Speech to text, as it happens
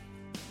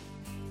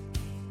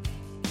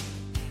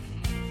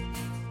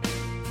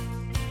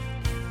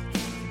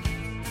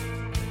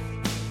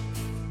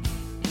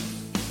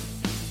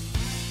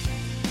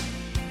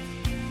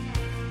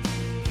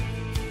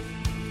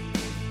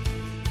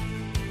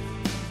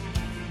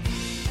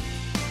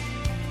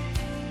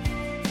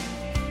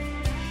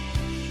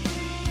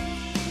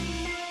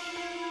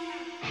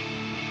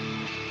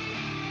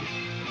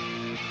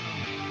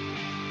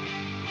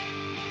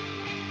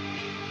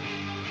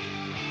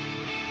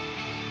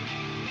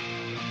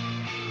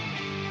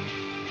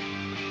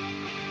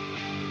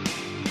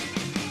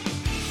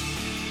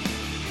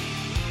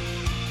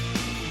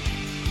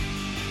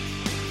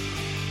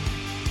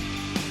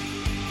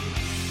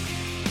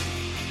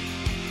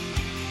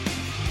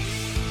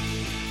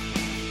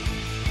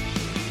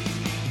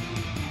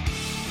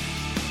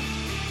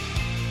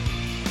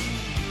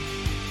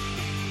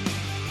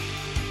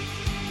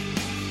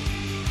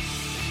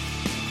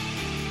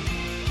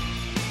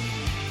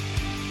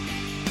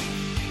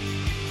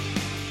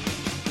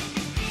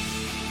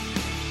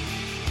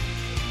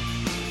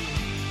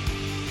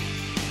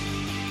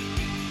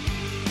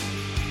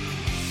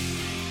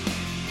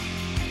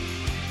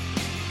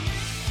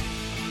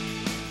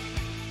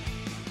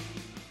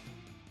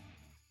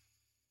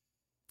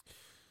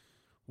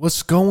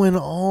What's going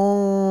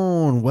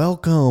on?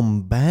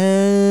 Welcome back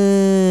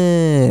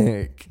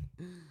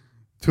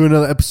to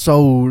another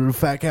episode of the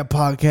Fat Cat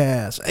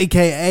Podcast,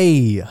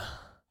 aka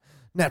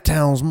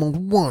Naptown's Most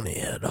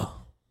Wanted.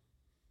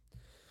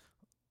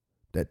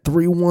 That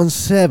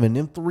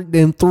 317,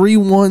 them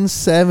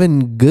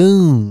 317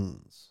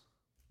 goons.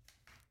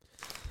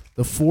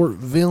 The Fort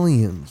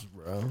Villians,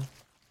 bro.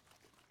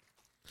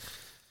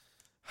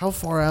 How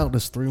far out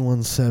does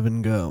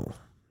 317 go?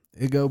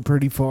 It go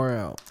pretty far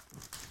out.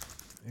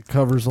 It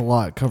covers a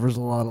lot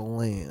of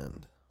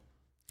land.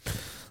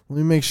 Let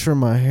me make sure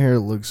my hair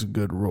looks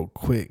good real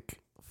quick.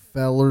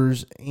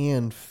 Fellers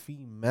and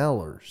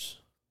femelers.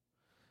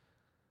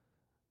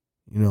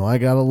 You know, I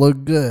gotta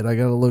look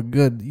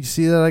good. You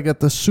see that? I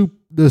got the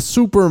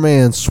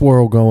Superman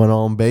swirl going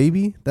on,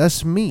 baby.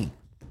 That's me.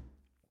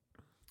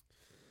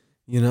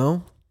 You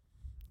know?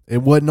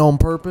 It wasn't on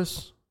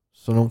purpose.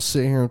 So don't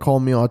sit here and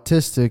call me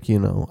autistic, you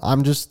know.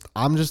 I'm just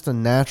a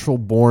natural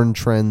born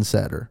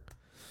trendsetter.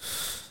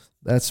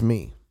 That's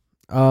me.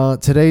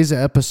 Today's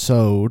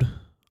episode,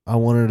 I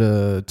wanted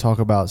to talk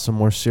about some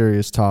more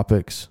serious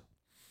topics.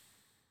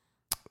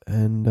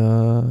 And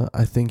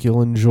I think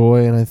you'll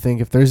enjoy. And I think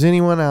if there's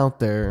anyone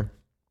out there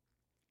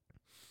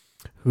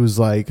who's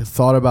like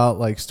thought about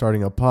like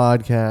starting a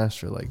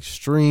podcast or like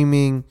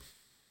streaming,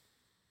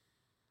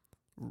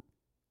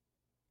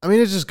 I mean,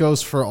 it just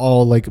goes for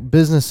all like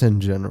business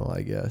in general,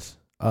 I guess.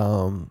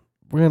 We're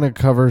going to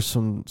cover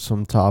some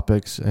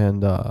topics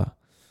and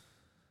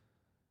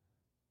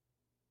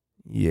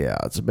yeah,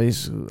 it's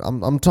basically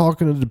I'm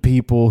talking to the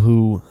people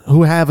who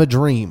have a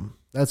dream.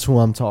 That's who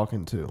I'm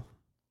talking to.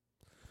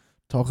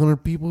 Talking to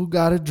people who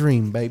got a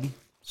dream, baby.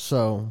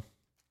 So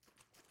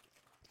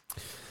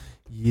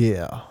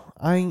yeah,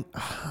 I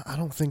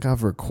don't think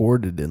I've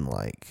recorded in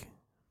like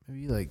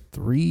maybe like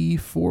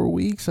 3-4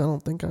 weeks. I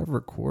don't think I've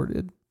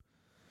recorded.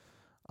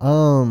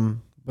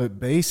 But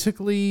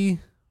basically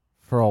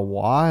for a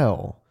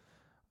while,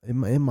 it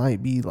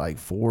might be like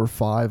 4 or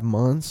 5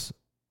 months.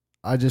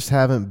 I just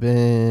haven't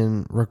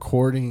been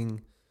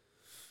recording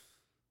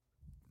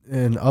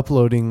and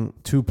uploading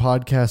 2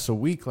 podcasts a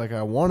week like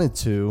I wanted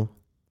to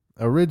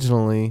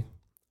originally.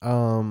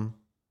 Man,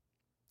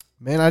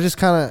 I just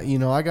kind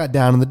of, I got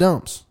down in the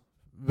dumps,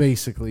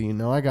 basically.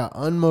 I got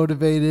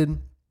unmotivated.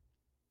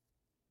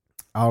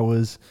 I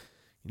was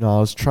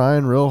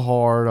trying real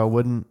hard. I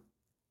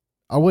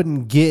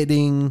wasn't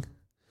getting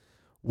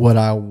what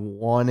I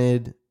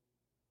wanted,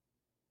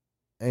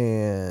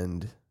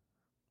 and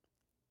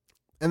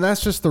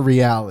that's just the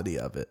reality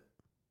of it.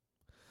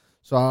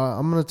 So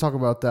I'm going to talk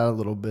about that a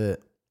little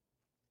bit.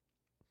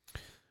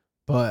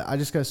 But I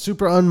just got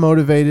super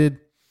unmotivated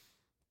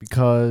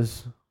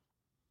because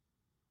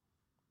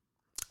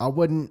I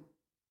wasn't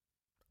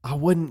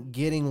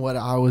getting what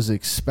I was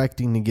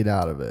expecting to get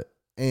out of it.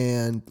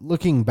 And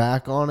looking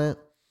back on it,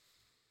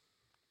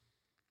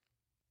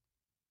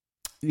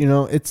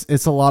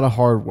 it's a lot of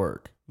hard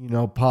work.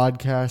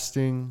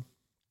 Podcasting,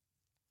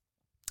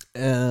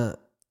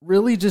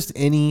 really just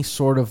any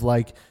sort of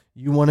like,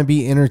 you want to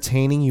be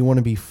entertaining, you want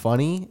to be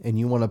funny, and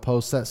you want to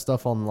post that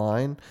stuff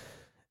online.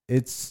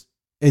 It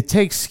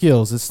takes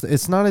skills.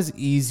 It's not as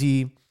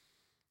easy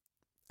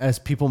as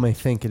people may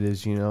think it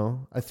is,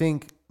 I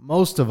think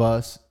most of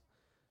us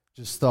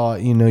just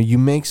thought, you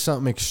make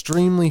something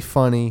extremely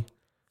funny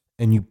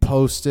and you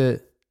post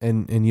it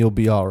and you'll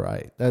be all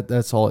right.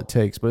 That's all it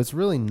takes, but it's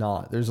really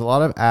not. There's a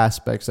lot of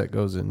aspects that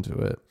goes into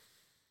it.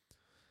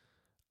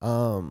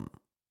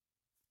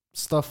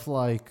 Stuff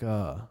like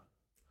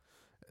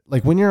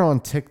when you're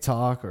on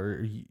TikTok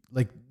or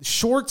like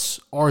shorts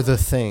are the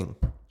thing.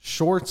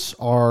 Shorts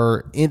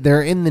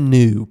they're in the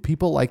new.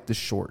 People like the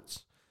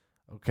shorts.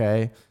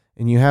 Okay.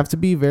 And you have to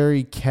be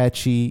very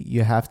catchy.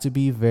 You have to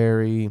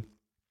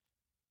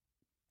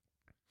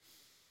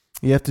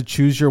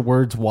choose your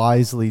words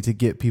wisely to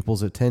get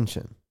people's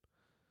attention.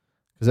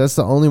 Because that's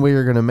the only way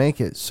you're going to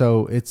make it.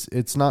 So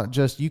it's not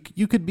just,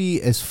 you could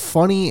be as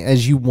funny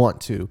as you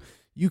want to.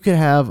 You could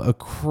have a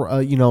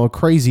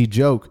crazy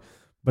joke,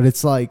 but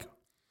it's like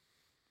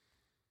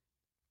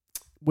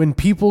when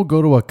people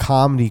go to a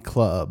comedy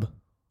club,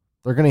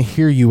 they're going to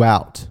hear you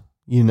out.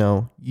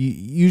 You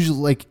usually,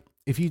 like,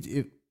 if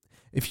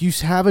you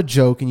have a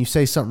joke and you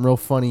say something real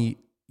funny,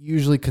 you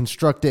usually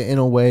construct it in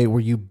a way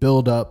where you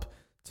build up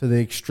to the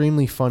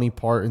extremely funny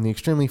part, and the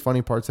extremely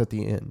funny part's at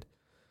the end.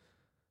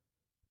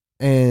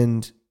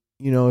 And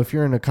if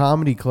you're in a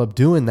comedy club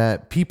doing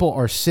that, people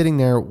are sitting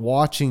there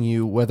watching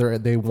you whether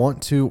they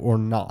want to or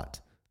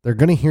not. They're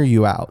going to hear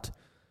you out.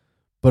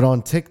 But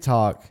on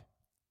TikTok,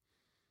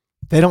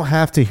 they don't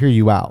have to hear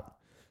you out.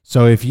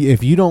 So if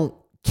you don't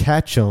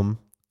catch them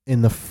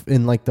in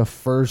like the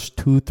first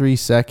 2-3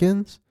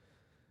 seconds,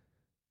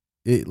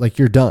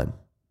 you're done,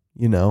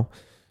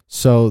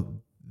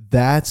 So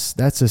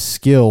that's a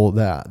skill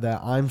that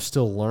I'm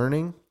still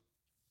learning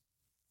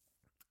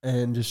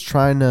and just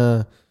trying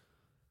to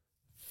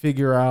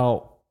figure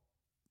out,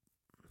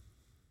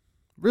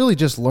 really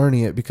just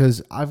learning it, because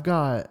I've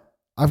got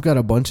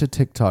a bunch of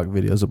TikTok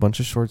videos, a bunch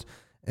of shorts,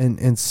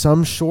 And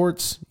some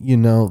shorts,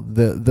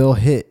 they'll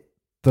hit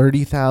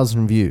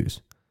 30,000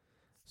 views.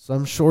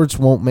 Some shorts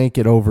won't make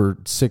it over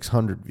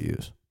 600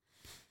 views.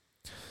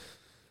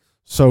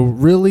 So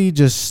really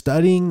just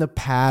studying the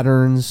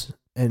patterns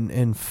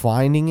and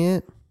finding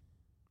it,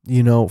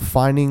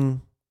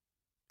 finding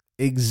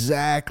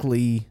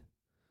exactly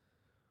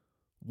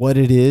what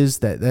it is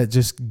that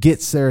just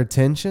gets their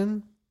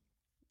attention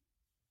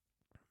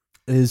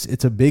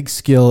it's a big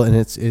skill, and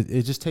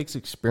it just takes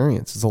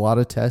experience. It's a lot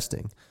of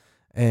testing.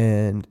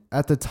 And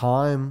at the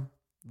time,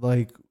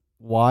 like,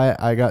 why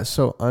I got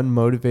so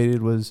unmotivated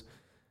was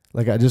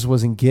like I just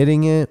wasn't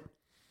getting it.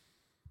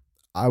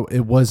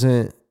 It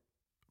wasn't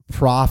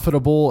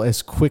profitable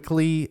as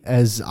quickly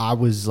as I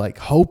was like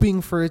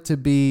hoping for it to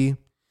be,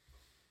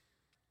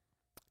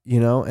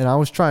 and I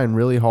was trying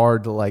really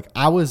hard to like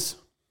I was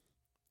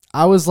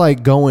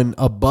like going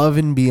above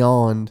and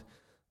beyond.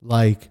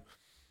 Like,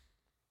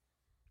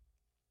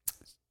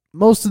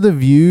 most of the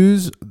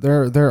views,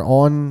 they're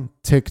on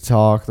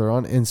TikTok, they're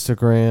on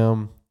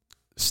Instagram,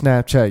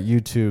 Snapchat,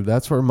 YouTube.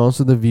 That's where most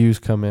of the views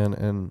come in.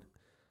 And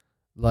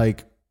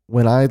like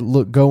when I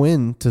go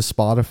into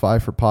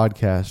Spotify for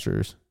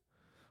podcasters,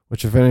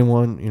 which if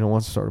anyone,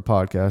 wants to start a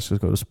podcast,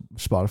 just go to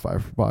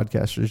Spotify for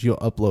podcasters. You'll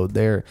upload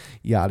there,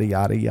 yada,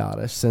 yada,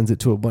 yada. Sends it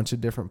to a bunch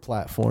of different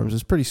platforms.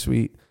 It's pretty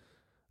sweet.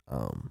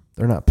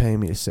 They're not paying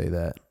me to say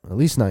that, at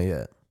least not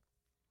yet.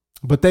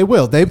 But they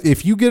will.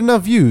 If you get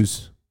enough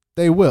views,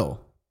 they will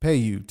pay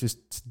you to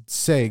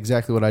say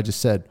exactly what I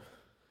just said.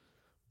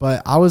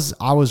 But I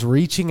was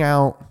reaching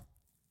out,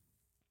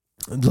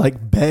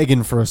 like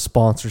begging for a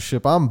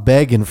sponsorship. I'm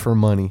begging for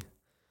money.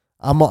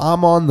 I'm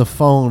on the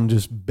phone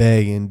just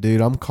begging, dude.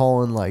 I'm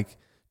calling like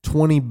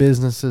 20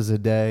 businesses a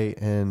day,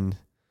 and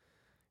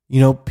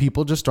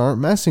people just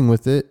aren't messing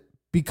with it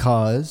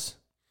because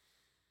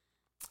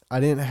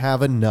I didn't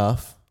have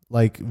enough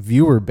like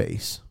viewer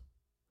base.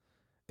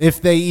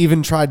 If they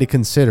even tried to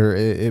consider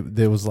it,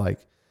 it was like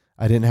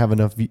I didn't have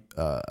enough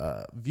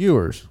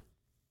viewers.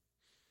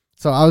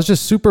 So I was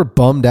just super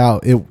bummed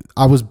out.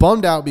 I was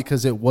bummed out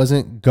because it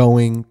wasn't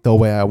going the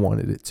way I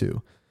wanted it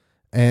to.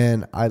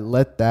 And I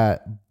let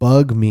that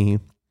bug me,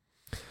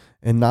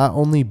 and not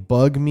only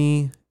bug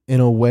me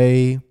in a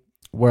way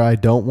where I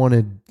don't want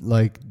to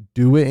like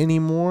do it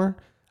anymore.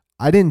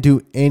 I didn't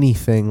do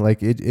anything.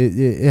 Like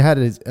it had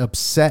to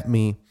upset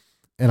me,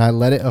 and I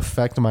let it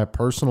affect my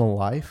personal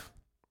life.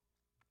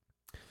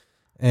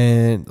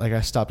 And like I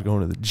stopped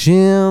going to the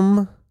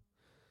gym.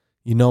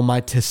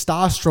 My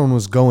testosterone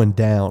was going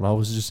down. I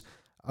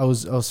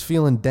was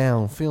feeling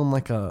down, feeling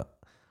like a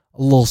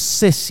little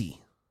sissy.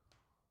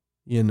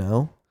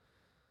 Feeling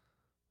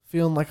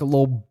like a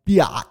little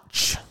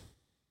biatch.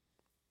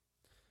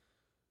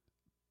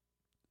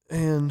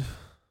 And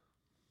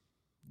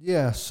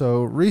yeah,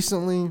 so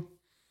recently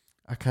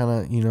I kind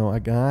of, I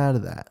got out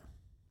of that.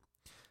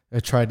 I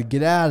tried to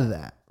get out of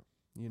that.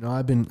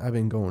 I've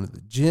been going to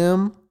the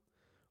gym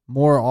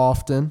more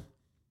often.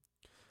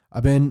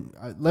 Let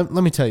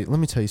me tell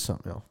you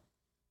something else.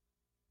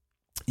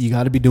 You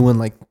got to be doing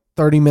like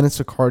 30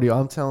 minutes of cardio.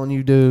 I'm telling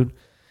you, dude,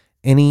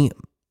 any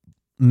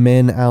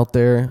men out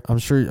there, I'm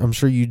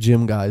sure you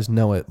gym guys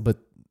know it, but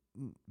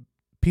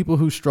people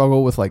who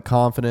struggle with like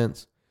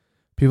confidence,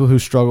 people who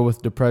struggle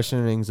with depression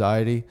and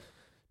anxiety,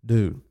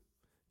 dude,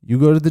 you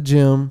go to the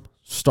gym,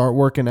 start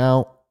working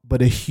out,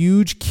 but a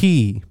huge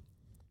key,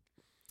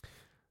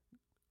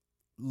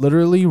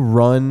 literally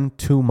run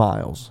 2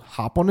 miles,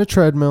 hop on a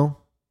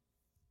treadmill,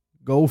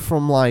 go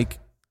from like,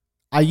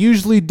 I'll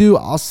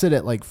sit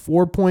at like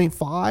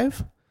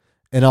 4.5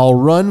 and I'll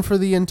run for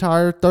the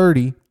entire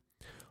 30.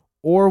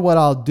 Or what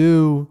I'll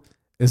do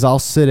is I'll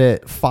sit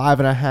at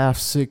 5.5,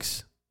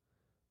 6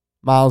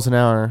 miles an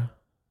hour.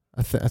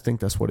 I think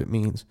that's what it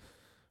means.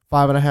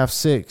 5.5,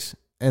 6.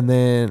 And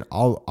then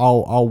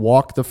I'll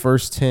walk the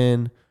first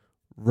 10,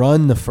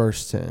 run the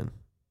first 10,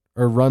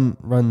 or run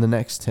the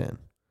next 10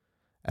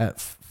 at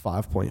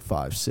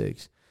 5.5,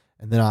 6.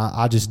 And then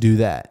I'll just do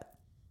that.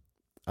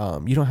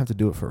 You don't have to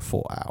do it for a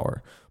full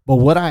hour. But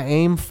what I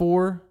aim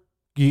for,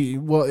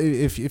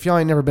 if y'all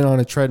ain't never been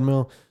on a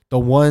treadmill, the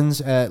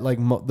ones at like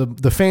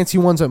the fancy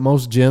ones at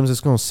most gyms,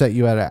 it's going to set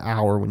you at an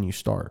hour when you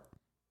start.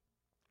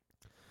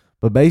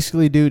 But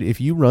basically, dude,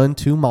 if you run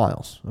 2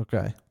 miles,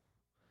 okay,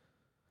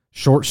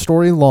 short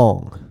story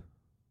long,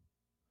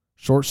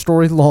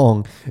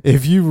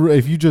 if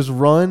you just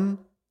run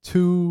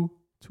 2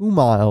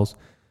 miles,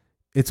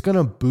 it's going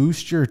to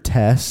boost your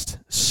test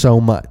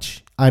so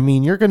much. I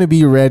mean, you're going to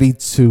be ready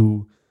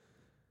to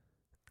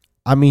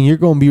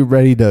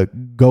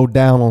go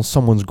down on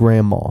someone's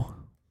grandma,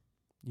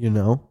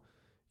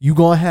 You're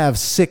going to have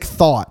sick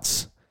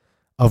thoughts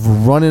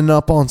of running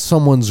up on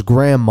someone's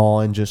grandma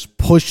and just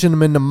pushing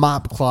them in the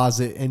mop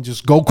closet and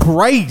just go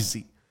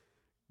crazy.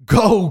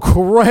 Go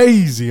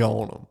crazy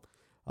on them.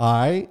 All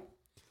right?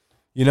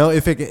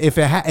 If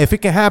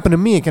it can happen to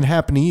me, it can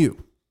happen to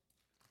you.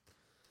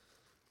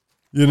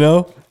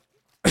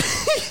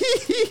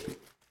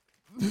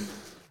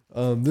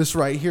 This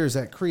right here is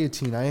that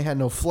creatine. I ain't had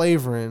no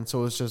flavor in,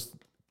 so it's just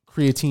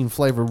creatine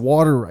flavored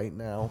water right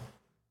now.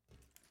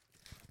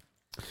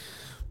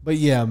 But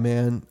yeah,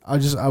 man,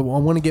 I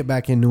want to get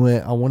back into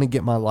it. I want to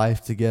get my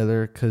life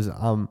together because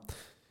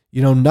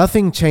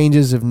nothing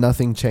changes if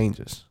nothing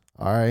changes.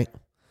 All right.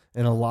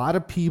 And a lot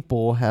of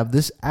people have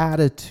this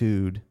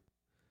attitude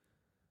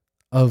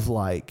of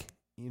like,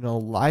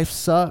 life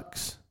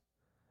sucks.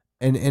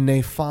 And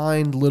they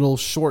find little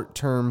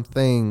short-term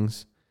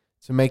things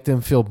to make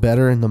them feel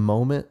better in the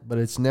moment, but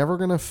it's never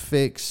going to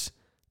fix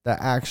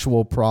the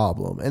actual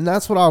problem. And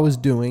that's what I was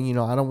doing.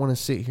 I don't want to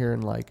sit here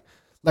and like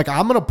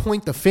I'm going to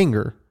point the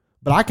finger,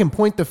 but I can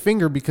point the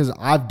finger because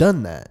I've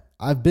done that.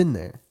 I've been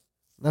there.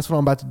 That's what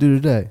I'm about to do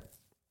today.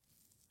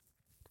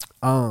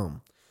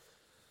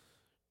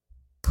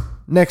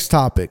 Next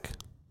topic,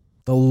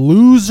 the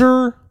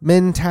loser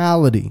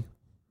mentality.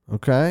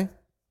 Okay?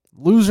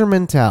 Loser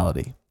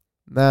mentality.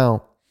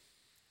 Now,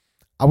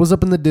 I was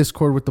up in the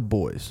Discord with the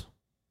boys.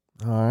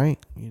 All right,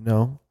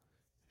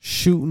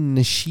 shooting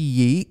the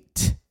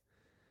shit.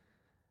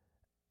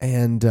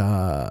 And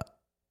one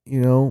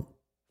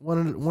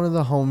of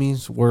the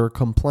homies were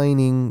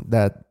complaining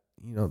that,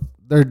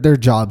 their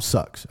job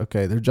sucks.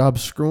 Okay, their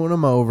job's screwing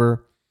them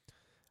over.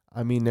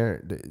 I mean,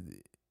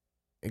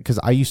 because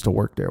I used to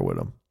work there with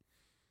him.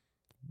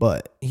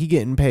 But he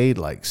getting paid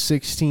like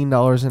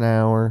 $16 an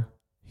hour.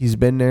 He's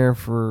been there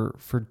for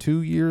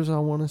 2 years, I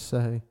want to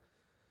say.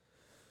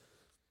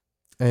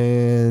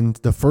 And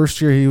the first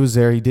year he was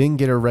there, he didn't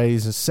get a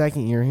raise. The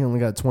second year, he only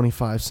got a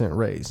 25-cent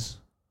raise.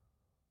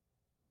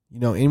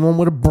 Anyone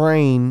with a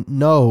brain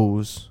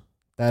knows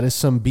that is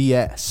some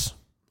BS.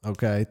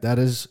 Okay? That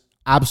is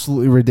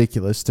absolutely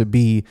ridiculous to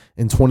be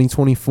in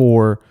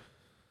 2024,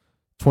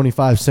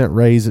 25-cent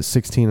raise at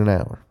 16 an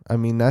hour. I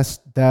mean, that's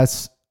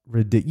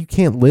ridiculous. You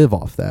can't live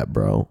off that,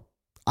 bro.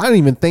 I don't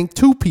even think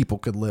two people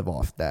could live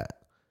off that.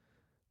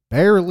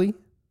 Barely.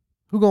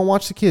 Who gonna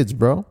watch the kids,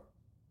 bro?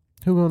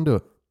 Who gonna do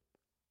it?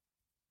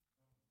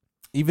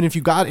 Even if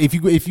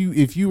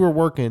you were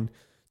working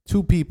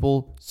two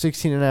people,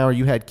 16 an hour,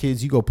 you had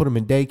kids, you go put them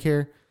in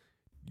daycare,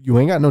 you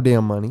ain't got no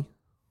damn money.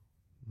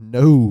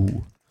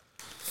 No.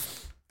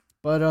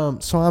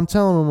 But so I'm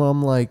telling him,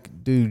 I'm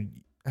like, dude,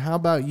 how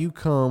about you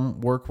come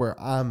work where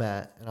I'm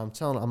at? And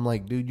I'm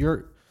like, dude,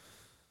 you're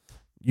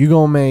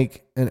gonna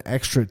make an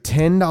extra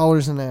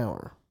 $10 an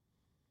hour.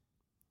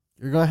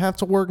 You're gonna have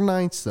to work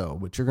nights though,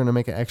 but you're gonna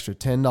make an extra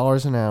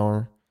 $10 an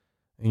hour,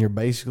 and you're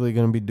basically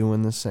gonna be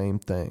doing the same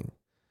thing.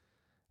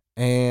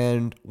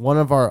 And one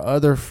of our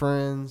other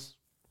friends,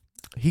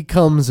 he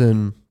comes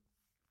and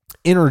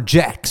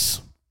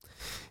interjects.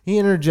 He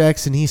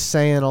interjects and he's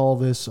saying all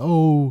this.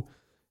 Oh,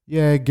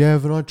 yeah,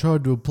 Gavin, I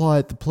tried to apply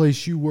at the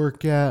place you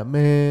work at,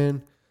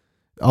 man.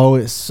 Oh,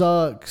 it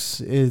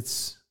sucks.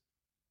 It's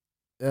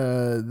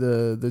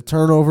the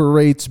turnover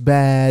rate's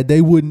bad.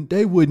 They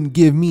wouldn't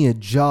give me a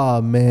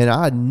job, man.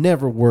 I'd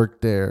never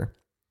worked there.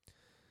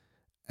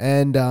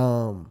 And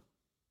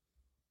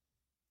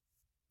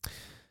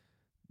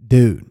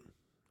dude,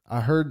 I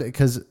heard that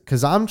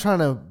because I'm trying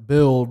to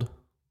build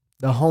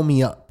the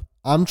homie up.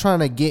 I'm trying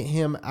to get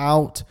him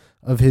out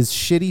of his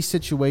shitty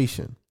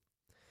situation.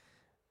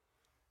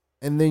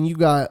 And then you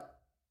got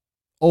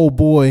old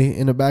boy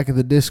in the back of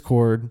the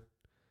Discord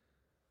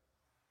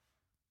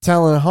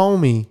telling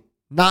homie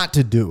not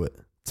to do it.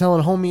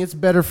 Telling homie it's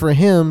better for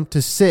him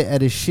to sit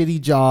at his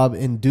shitty job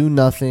and do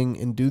nothing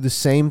and do the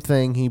same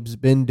thing he's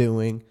been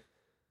doing.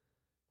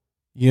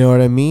 You know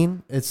what I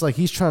mean? It's like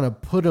he's trying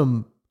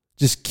to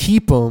just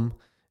keep him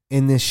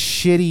in this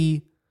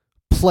shitty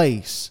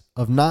place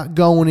of not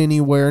going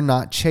anywhere,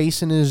 not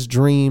chasing his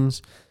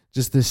dreams,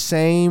 just the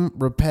same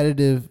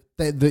repetitive.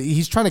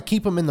 He's trying to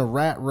keep him in the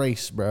rat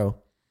race, bro.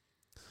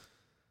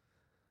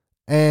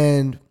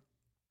 And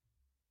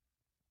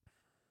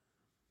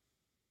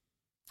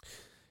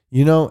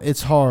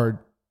it's hard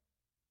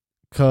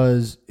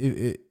because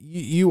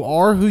you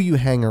are who you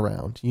hang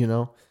around.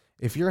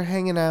 If you're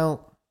hanging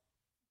out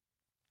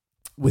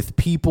with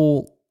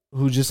people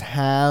who just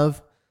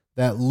have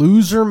that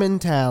loser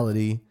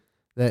mentality,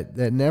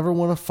 that never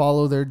want to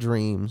follow their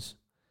dreams,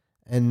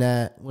 and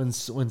that when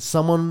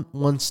someone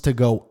wants to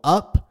go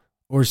up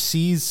or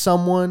sees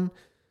someone,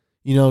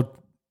 trying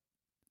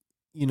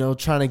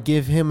to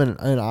give him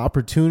an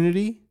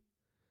opportunity,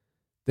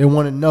 they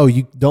want to know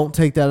you don't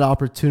take that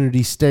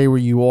opportunity. Stay where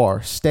you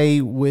are.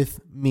 Stay with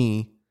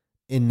me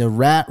in the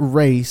rat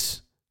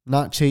race,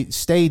 not chase.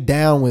 Stay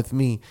down with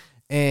me.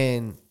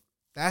 And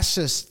that's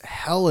just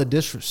hella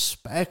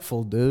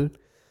disrespectful, dude.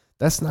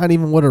 That's not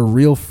even what a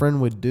real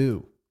friend would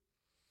do.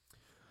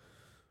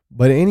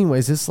 But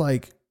anyways, it's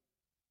like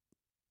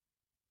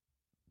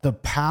the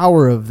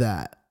power of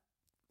that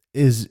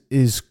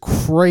is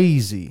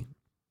crazy.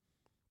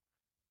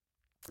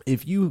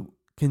 If you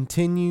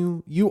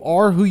continue, you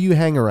are who you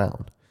hang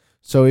around.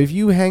 So if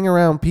you hang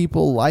around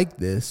people like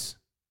this,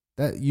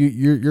 that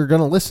you're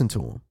going to listen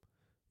to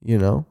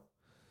them,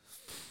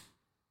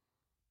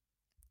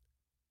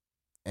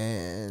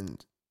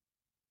 And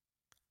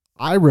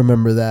I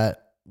remember that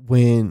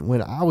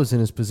when I was in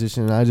his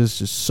position, and I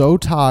just so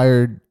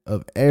tired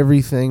of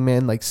everything,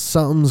 man. Like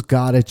something's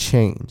got to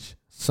change.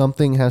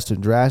 Something has to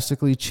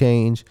drastically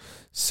change.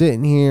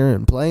 sitting here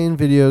and playing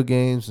video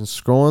games and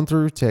scrolling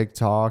through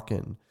TikTok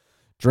and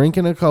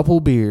drinking a couple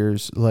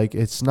beers, like,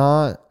 it's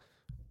not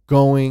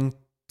going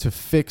to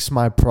fix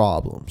my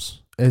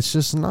problems. It's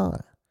just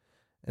not.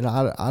 And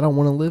I don't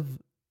want to live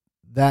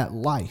that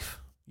life,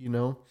 you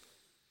know?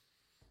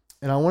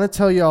 And I want to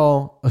tell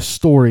y'all a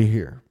story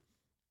here.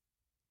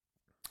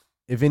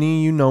 If any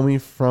of you know me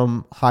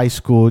from high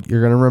school,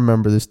 you're going to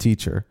remember this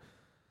teacher.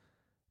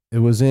 It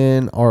was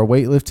in our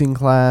weightlifting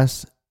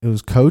class. It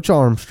was Coach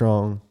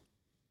Armstrong.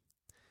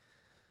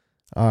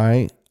 All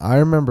right. I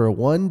remember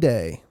one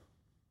day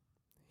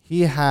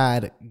he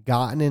had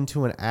gotten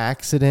into an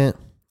accident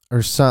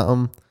or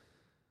something.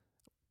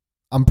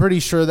 I'm pretty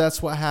sure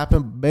that's what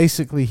happened.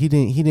 Basically, he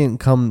didn't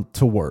come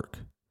to work.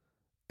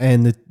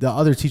 And the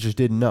other teachers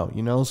didn't know.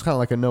 You know, it's kind of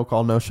like a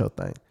no-call, no-show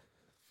thing.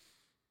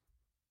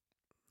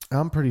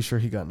 I'm pretty sure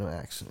he got in an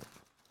accident.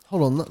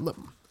 Hold on.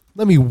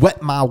 Let me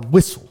wet my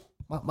whistle.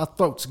 My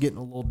throat's getting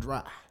a little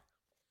dry.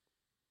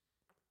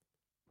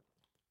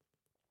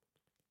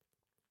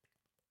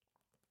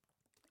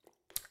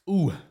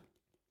 Ooh.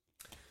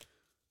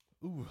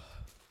 Ooh.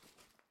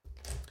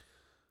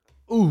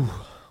 Ooh. I'm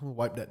gonna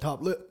wipe that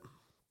top lip.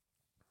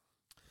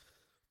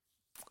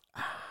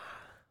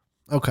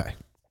 Okay.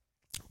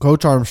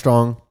 Coach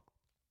Armstrong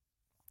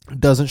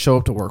doesn't show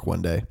up to work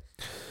one day.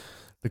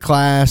 The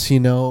class, y'all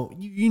know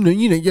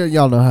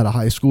how the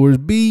high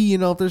schoolers be.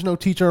 If there's no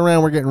teacher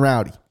around, we're getting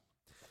rowdy.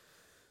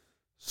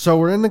 So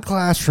we're in the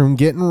classroom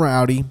getting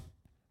rowdy,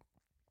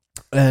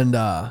 and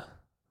I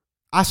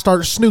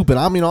start snooping.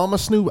 I'm a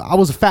snoop. I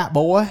was a fat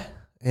boy,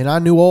 and I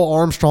knew old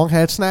Armstrong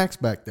had snacks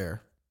back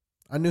there.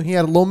 I knew he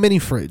had a little mini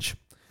fridge,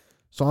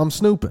 so I'm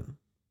snooping.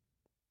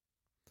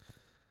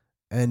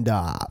 And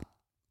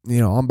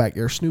I'm back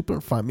there snooping.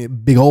 Find me a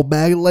big old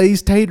bag of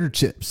Lay's tater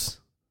chips.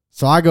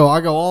 So I go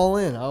all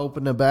in. I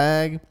open the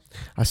bag.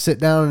 I sit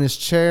down in his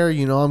chair.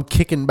 I'm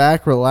kicking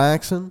back,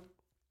 relaxing.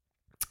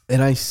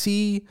 And I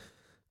see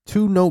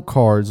 2 note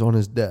cards on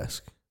his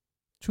desk.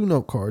 2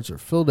 note cards are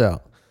filled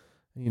out.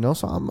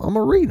 So I'm going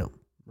to read them,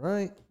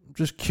 right? I'm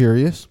just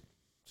curious.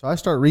 So I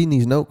start reading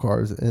these note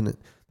cards, and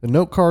the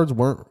note cards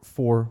weren't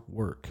for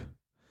work.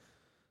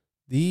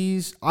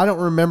 These, I don't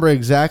remember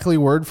exactly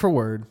word for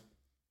word,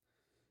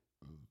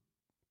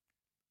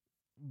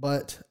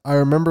 but I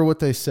remember what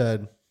they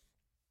said.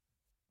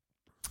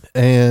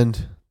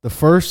 And the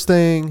first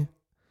thing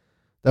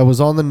that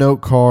was on the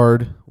note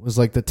card was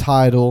like the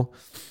title,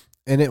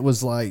 and it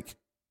was like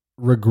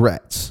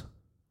regrets.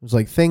 It was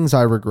like things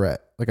I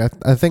regret. Like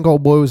I think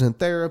old boy was in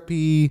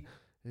therapy,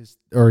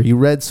 or he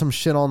read some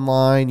shit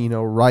online.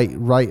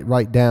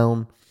 Write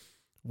down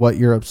what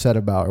you're upset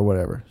about or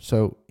whatever.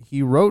 So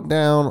he wrote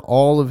down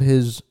all of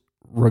his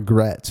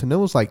regrets, and there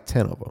was like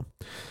 10 of them.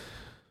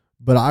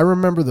 But I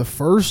remember the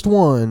first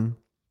one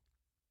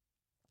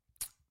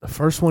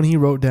he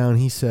wrote down,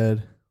 he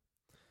said,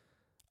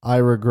 I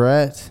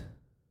regret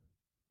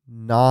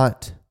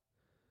not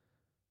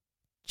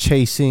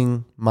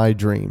chasing my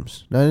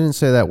dreams. Now, I didn't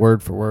say that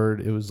word for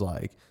word. It was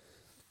like,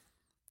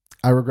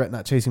 I regret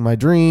not chasing my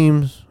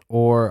dreams,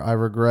 or I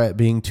regret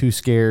being too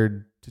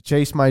scared to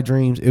chase my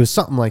dreams. It was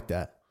something like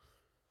that.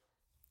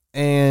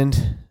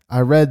 And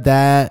I read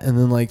that, and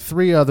then like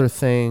 3 other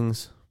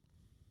things.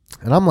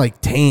 And I'm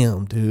like,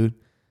 damn, dude,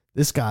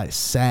 this guy's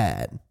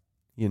sad,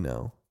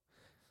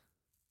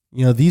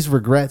 these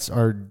regrets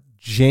are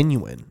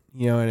genuine.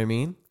 You know what I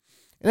mean?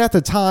 And at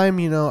the time,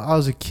 I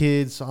was a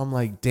kid, so I'm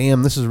like,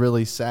 damn, this is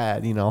really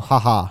sad.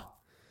 Haha.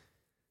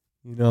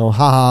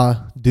 Haha,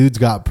 dude's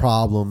got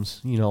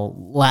problems,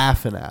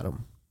 laughing at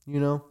him,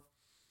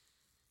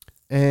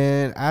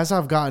 And as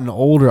I've gotten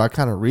older, I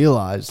kind of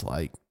realized,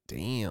 like,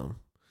 damn,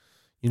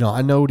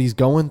 I know what he's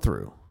going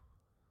through.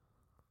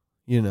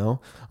 A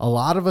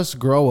lot of us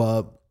grow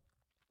up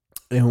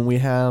and we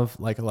have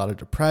like a lot of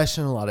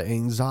depression, a lot of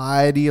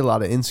anxiety, a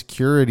lot of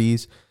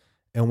insecurities,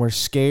 and we're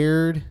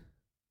scared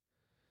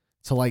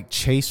to like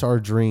chase our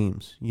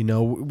dreams.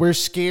 We're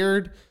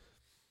scared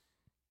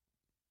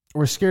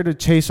to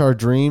chase our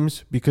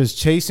dreams because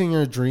chasing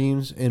your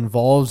dreams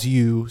involves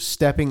you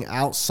stepping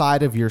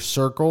outside of your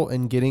circle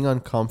and getting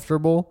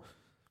uncomfortable.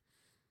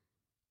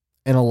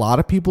 And a lot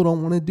of people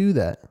don't want to do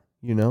that.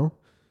 You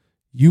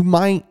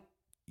might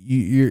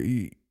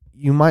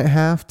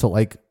have to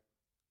like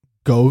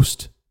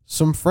ghost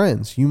some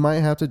friends. You might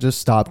have to just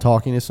stop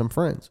talking to some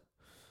friends.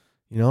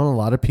 And a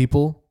lot of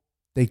people,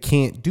 they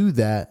can't do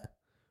that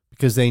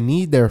because they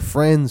need their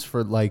friends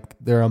for like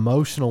their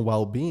emotional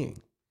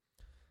well-being.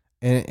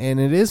 And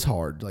it is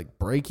hard, like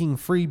breaking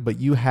free, but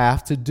you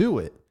have to do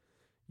it.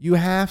 You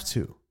have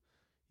to,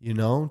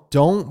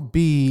 don't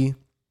be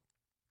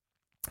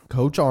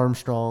Coach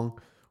Armstrong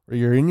where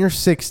you're in your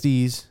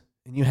 60s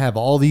and you have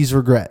all these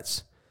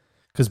regrets.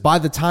 Because by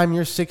the time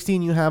you're 60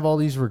 and you have all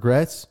these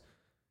regrets,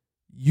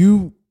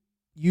 you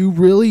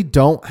really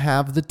don't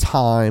have the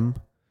time.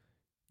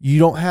 You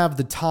don't have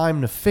the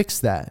time to fix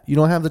that. You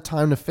don't have the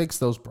time to fix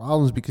those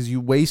problems because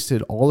you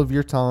wasted all of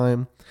your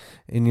time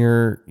in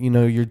your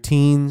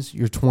teens,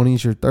 your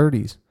 20s, your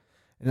 30s.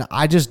 And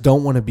I just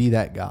don't want to be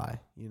that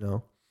guy,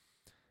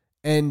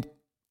 And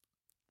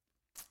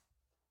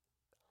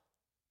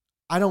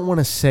I don't want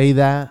to say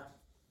that.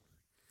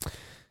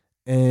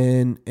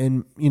 And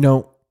you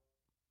know,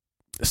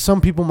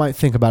 some people might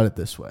think about it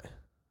this way.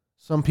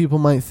 Some people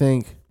might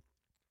think,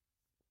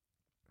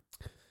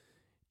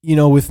 you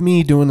know, with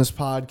me doing this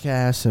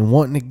podcast and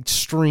wanting to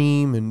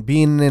stream and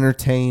being an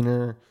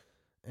entertainer,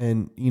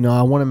 and, you know,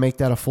 I want to make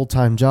that a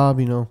full-time job,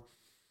 you know,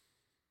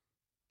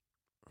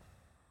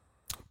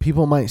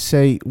 people might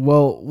say,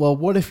 well,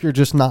 what if you're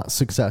just not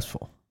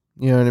successful?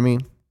 You know what I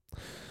mean?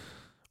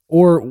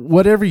 Or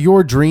whatever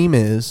your dream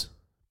is,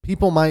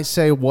 people might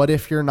say, what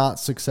if you're not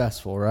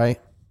successful, right?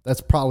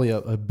 That's probably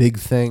a big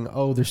thing.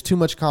 Oh, there's too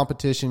much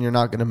competition. You're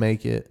not going to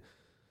make it.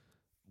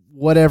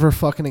 Whatever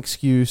fucking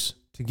excuse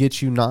to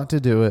get you not to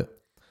do it.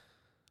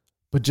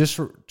 But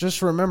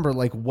just remember,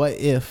 like, what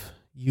if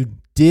you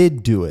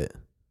did do it?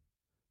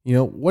 You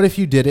know, what if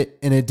you did it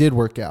and it did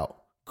work out?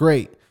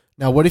 Great.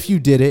 Now, what if you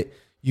did it,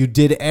 you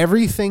did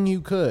everything you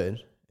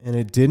could and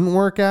it didn't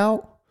work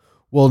out?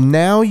 Well,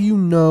 now you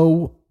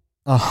know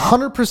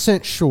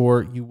 100%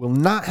 sure you will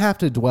not have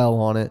to dwell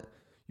on it.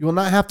 You will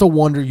not have to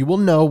wonder. You will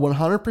know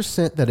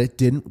 100% that it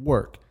didn't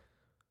work.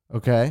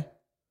 Okay?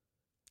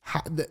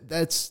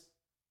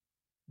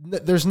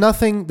 There's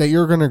nothing that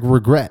you're going to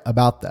regret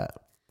about that.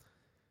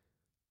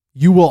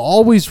 You will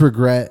always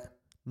regret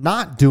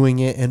not doing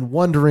it and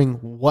wondering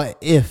what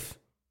if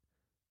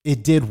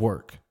it did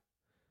work.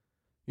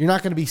 You're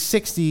not going to be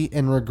 60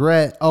 and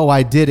regret, oh,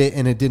 I did it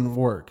and it didn't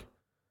work.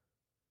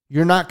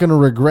 You're not going to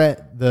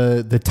regret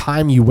the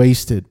time you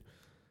wasted,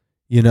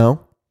 you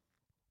know?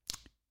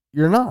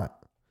 You're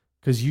not,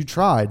 because you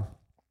tried.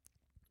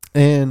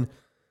 And,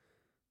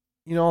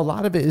 you know, a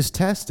lot of it is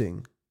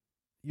testing.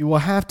 You will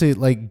have to,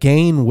 like,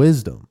 gain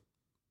wisdom,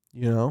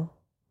 you know?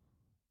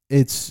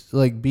 It's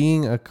like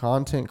being a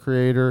content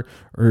creator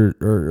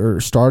or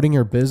starting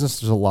your business.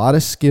 There's a lot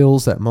of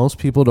skills that most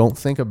people don't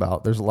think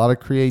about. There's a lot of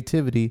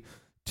creativity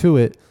to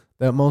it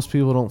that most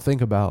people don't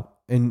think about.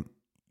 And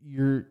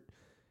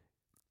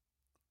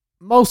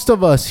most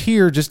of us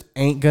here just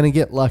ain't going to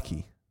get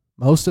lucky.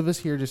 Most of us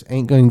here just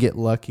ain't going to get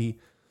lucky.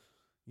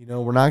 You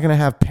know, we're not going to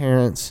have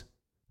parents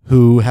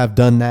who have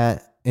done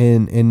that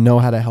and know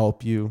how to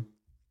help you.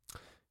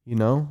 You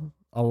know,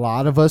 a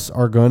lot of us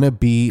are going to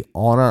be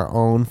on our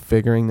own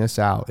figuring this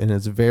out. And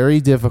it's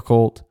very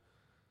difficult.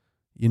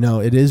 You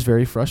know, it is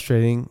very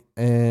frustrating.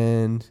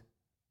 And,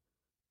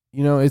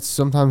 you know,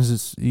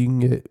 sometimes you can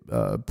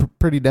get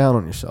pretty down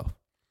on yourself.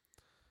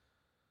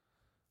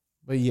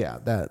 But yeah,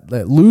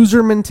 that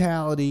loser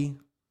mentality,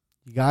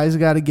 you guys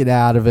got to get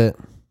out of it.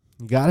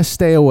 You got to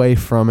stay away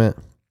from it.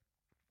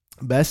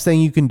 Best thing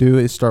you can do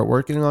is start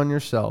working on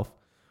yourself.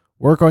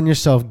 Work on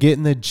yourself. Get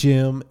in the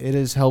gym. It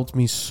has helped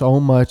me so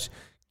much.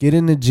 Get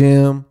in the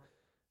gym.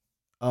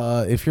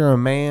 If you're a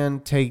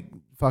man, take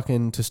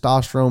fucking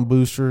testosterone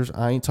boosters.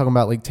 I ain't talking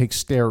about like take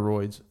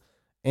steroids.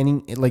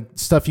 Any like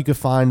stuff you could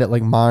find at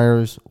like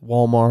Myers,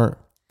 Walmart.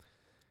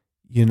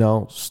 You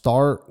know,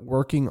 start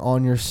working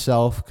on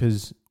yourself,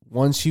 because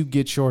once you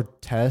get your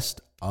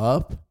test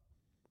up,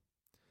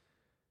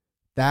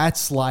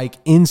 that's like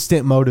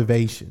instant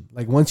motivation.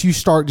 Like once you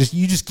start,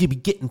 you just be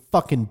getting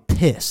fucking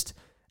pissed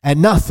at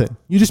nothing.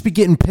 You just be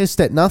getting pissed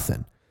at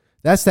nothing.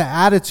 That's the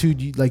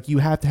attitude you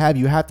have to have.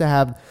 You have to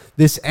have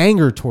this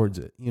anger towards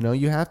it. You know,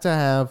 you have to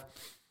have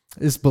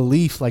this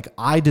belief like,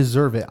 I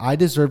deserve it. I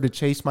deserve to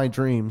chase my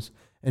dreams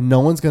and no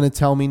one's going to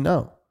tell me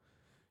no.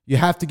 You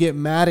have to get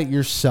mad at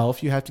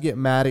yourself. You have to get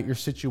mad at your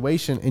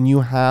situation and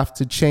you have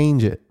to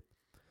change it.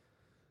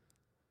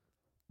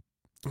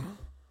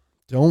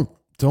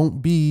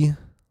 Don't be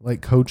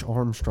like Coach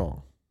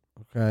Armstrong.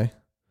 Okay.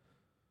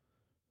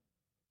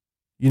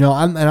 You know,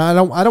 I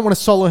don't want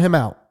to solo him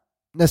out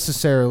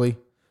necessarily,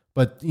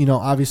 but you know,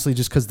 obviously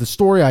just because the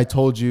story I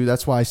told you,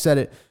 that's why I said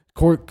it.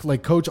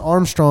 Like Coach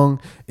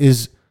Armstrong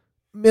is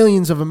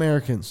millions of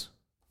Americans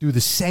do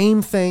the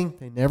same thing.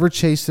 They never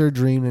chase their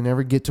dream. They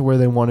never get to where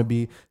they want to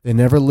be. They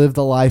never live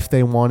the life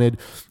they wanted.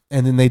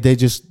 And then they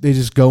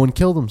just go and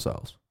kill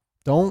themselves.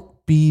 Don't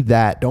be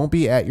that. Don't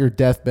be at your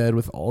deathbed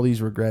with all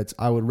these regrets.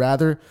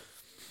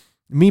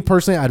 Me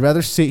personally, I'd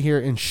rather sit here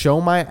and show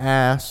my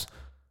ass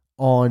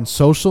on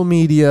social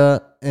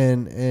media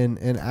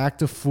and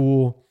act a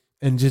fool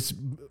and just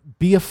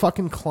be a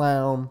fucking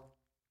clown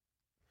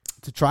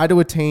to try to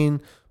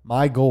attain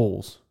my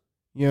goals.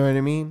 You know what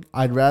I mean?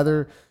 I'd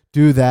rather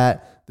do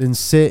that than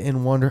sit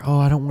and wonder, oh,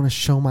 I don't want to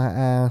show my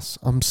ass.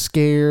 I'm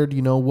scared.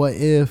 You know, what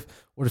if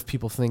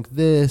people think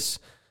this,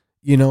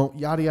 you know,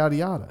 yada, yada,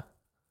 yada.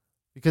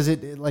 Because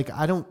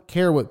I don't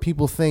care what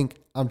people think.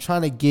 I'm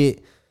trying to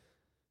get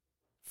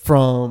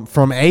from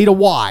A to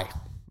Y.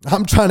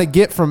 I'm trying to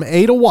get from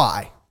A to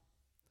Y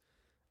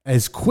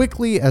as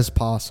quickly as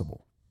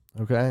possible.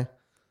 Okay.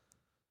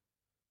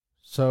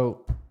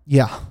 So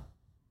yeah,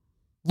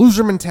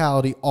 loser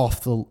mentality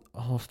off the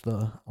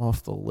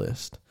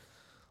list.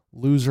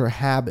 Loser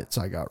habits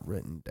I got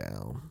written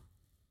down.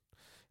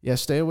 Yeah,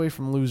 stay away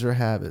from loser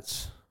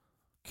habits.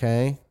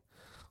 Okay?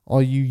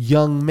 All you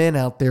young men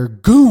out there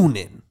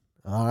gooning.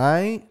 All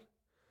right?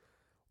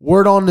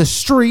 Word on the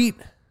street,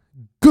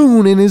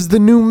 gooning is the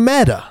new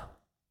meta.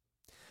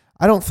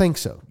 I don't think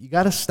so. You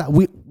got to stop.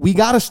 We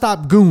got to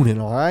stop gooning,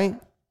 all right?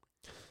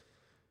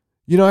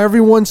 You know,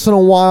 every once in a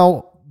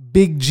while,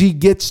 Big G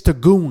gets to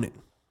gooning,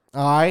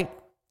 all right?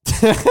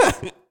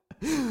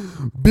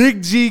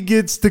 Big G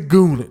gets to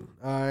gooning,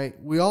 all right?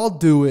 We all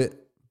do it,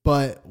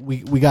 but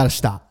we got to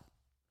stop.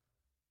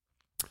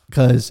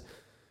 Because,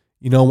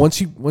 you know,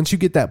 once you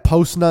get that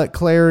post-nut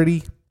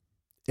clarity,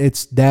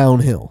 it's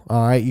downhill,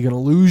 all right? You're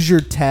going to lose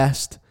your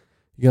test.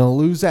 You're going to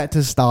lose that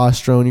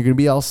testosterone. You're going to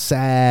be all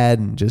sad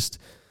and just,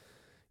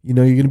 you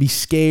know, you're going to be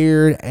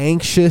scared,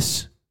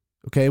 anxious.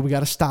 Okay, we got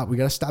to stop. We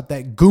got to stop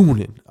that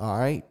gooning, all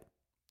right?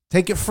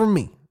 Take it from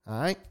me, all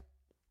right?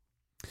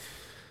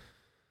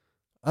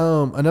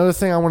 Another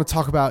thing I want to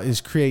talk about is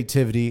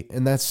creativity,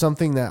 and that's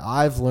something that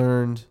I've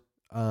learned.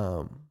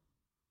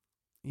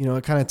 You know,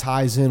 it kind of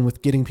ties in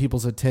with getting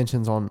people's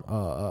attentions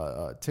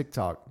on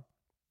TikTok.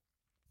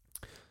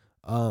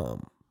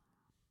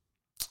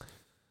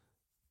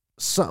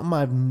 Something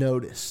I've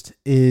noticed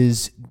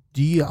is,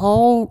 do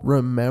y'all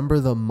remember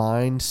the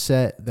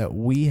mindset that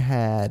we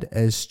had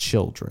as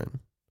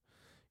children?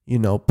 You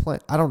know,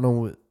 I don't know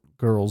what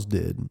girls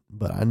did,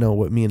 but I know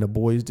what me and the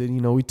boys did. You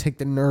know, we take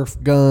the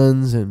Nerf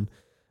guns and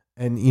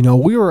you know,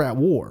 we were at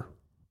war.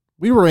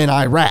 We were in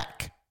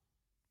Iraq.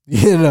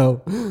 You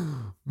know,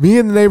 me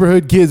and the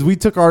neighborhood kids, we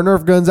took our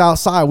Nerf guns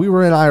outside. We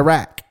were in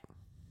Iraq.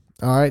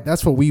 All right,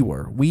 that's what we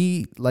were.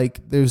 We,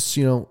 like, there's,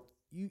 you know,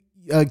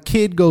 a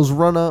kid goes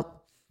run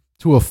up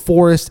to a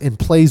forest and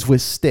plays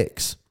with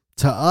sticks.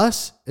 To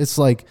us, it's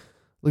like,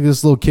 look at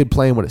this little kid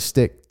playing with a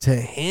stick. To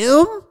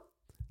him,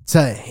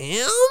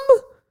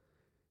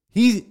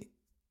 he's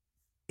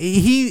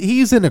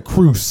in a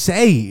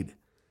crusade.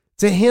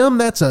 To him,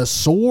 that's a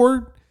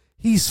sword.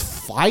 He's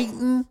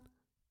fighting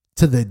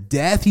to the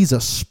death. He's a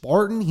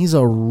Spartan. He's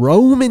a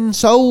Roman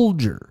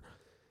soldier.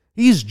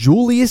 He's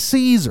Julius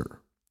Caesar.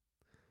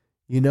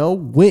 You know,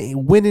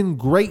 winning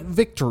great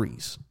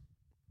victories.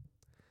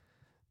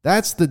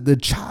 That's the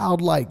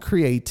childlike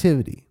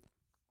creativity,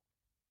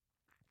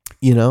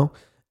 you know?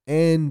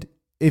 And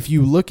if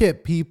you look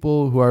at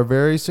people who are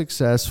very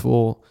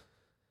successful,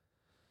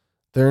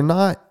 they're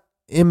not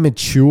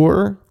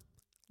immature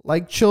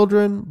like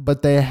children,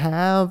 but they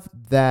have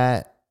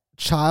that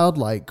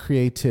childlike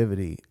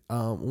creativity.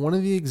 One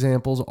of the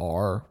examples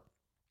are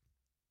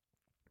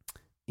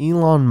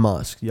Elon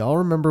Musk. Y'all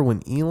remember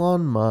when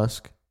Elon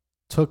Musk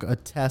took a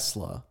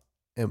Tesla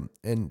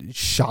and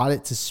shot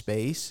it to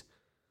space?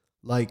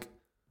 Like,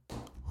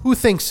 who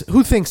thinks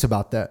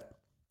about that?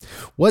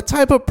 What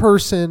type of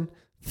person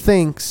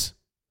thinks,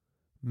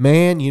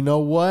 man, you know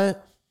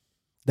what?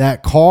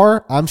 That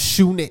car, I'm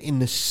shooting it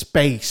into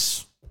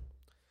space.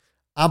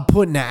 I'm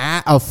putting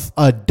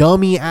a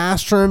dummy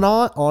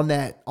astronaut on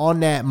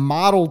that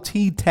Model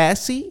T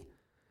Tessie,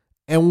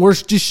 and we're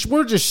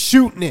just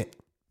shooting it.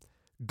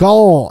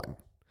 Gone.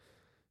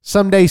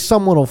 Someday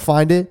someone will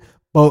find it,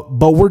 but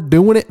we're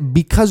doing it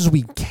because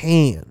we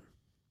can.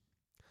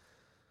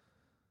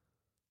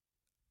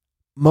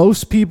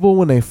 Most people,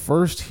 when they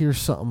first hear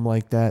something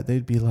like that,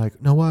 they'd be like,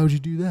 no, why would you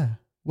do that?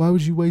 Why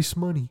would you waste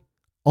money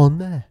on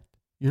that?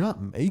 You're not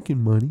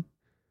making money.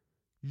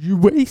 You're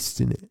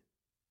wasting it.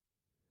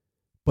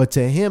 But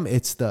to him,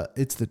 it's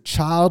the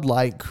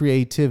childlike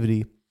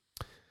creativity,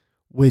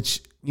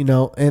 which, you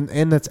know,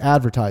 and that's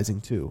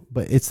advertising too.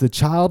 But it's the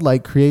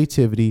childlike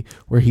creativity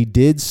where he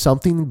did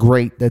something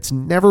great that's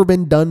never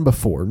been done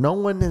before. No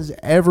one has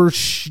ever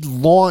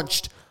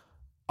launched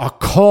a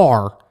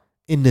car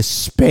into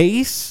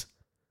space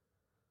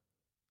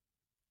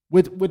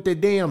with the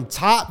damn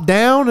top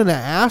down and an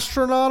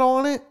astronaut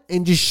on it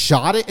and just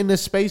shot it into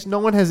space. No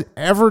one has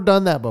ever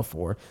done that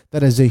before.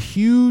 That is a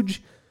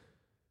huge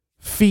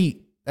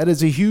feat. That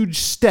is a huge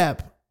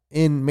step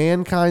in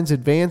mankind's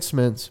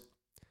advancements.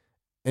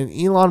 And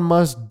Elon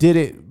Musk did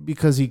it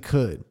because he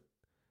could.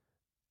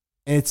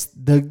 It's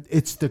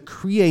the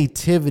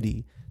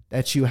creativity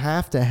that you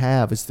have to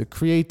have. It's the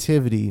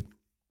creativity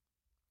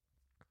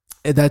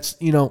that's,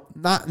 you know,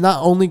 not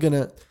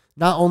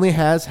only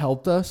has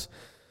helped us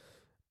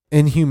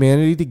in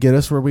humanity to get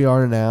us where we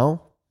are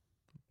now,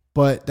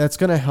 but that's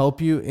going to help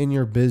you in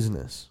your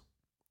business.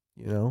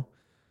 You know,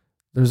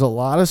 there's a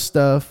lot of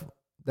stuff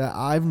that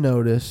I've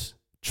noticed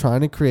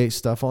trying to create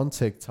stuff on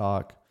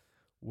TikTok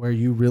where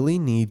you really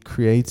need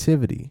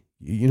creativity.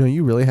 You know,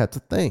 you really have to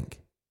think.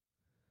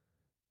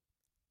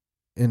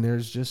 And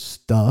there's just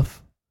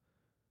stuff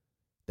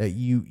that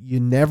you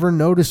never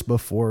noticed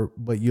before,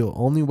 but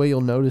only way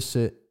you'll notice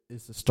it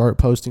is to start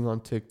posting on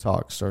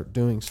TikTok, start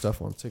doing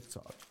stuff on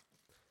TikTok.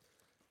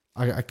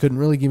 I couldn't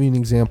really give you an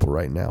example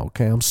right now,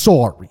 okay? I'm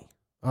sorry,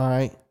 all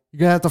right? You're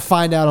going to have to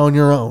find out on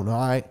your own, all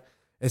right?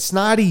 It's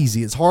not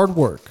easy. It's hard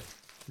work.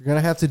 You're going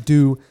to have to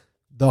do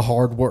the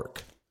hard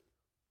work.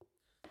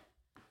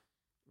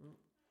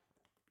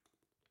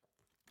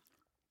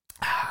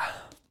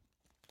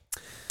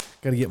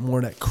 Got to get more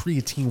of that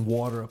creatine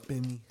water up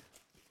in me.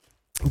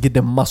 Get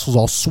them muscles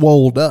all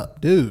swolled up.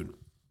 Dude,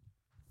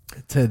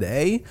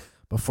 today,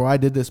 before I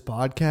did this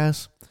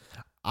podcast,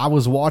 I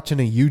was watching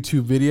a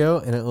YouTube video,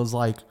 and it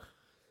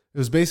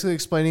was basically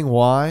explaining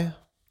why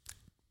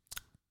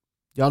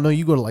Y'all know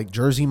you go to like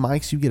Jersey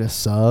Mike's, you get a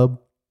sub.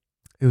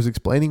 It was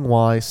explaining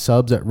why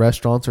subs at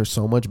restaurants are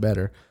so much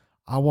better.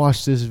 I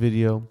watched this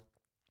video.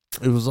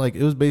 It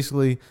was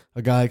basically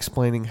a guy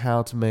explaining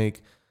how to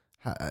make,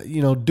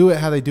 do it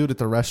how they do it at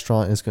the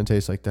restaurant. And it's going to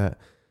taste like that.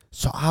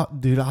 So,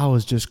 I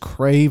was just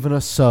craving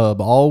a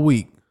sub all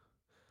week.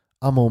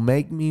 I'm going to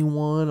make me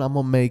one. I'm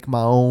going to make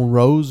my own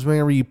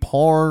rosemary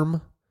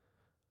parm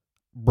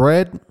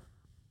bread.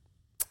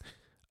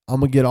 I'm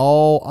going to get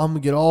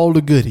all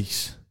the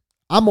goodies.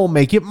 I'm going to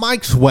make it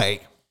Mike's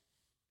way.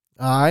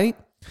 All right.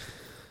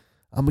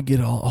 I'm going to get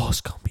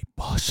it's going to be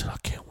busting. I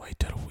can't wait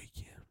till the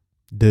weekend.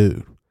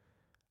 Dude,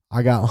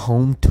 I got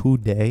home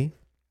today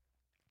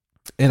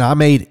and I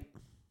made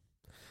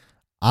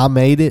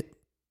it.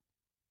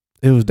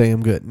 It was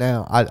damn good.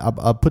 Now,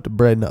 I put the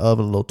bread in the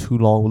oven a little too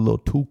long, a little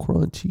too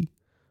crunchy,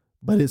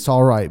 but it's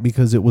all right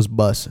because it was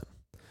bussin'.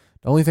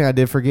 The only thing I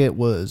did forget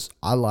was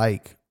I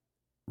like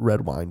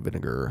red wine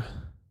vinegar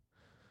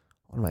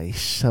on my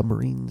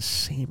submarine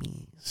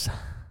Sammys.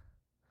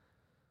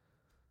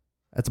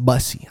 That's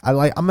bussy.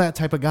 I'm that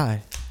type of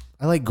guy.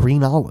 I like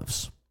green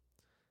olives.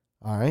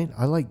 All right?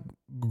 I like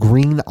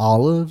green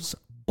olives,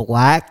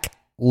 black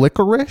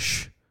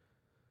licorice.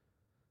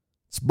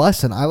 It's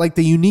bussin'. I like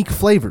the unique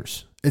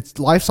flavors.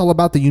 Life's all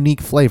about the unique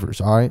flavors,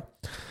 all right?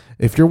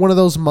 If you're one of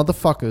those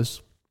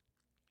motherfuckers,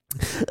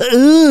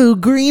 ooh,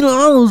 green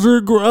olives are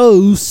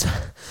gross.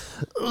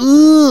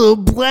 Ooh,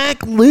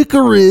 black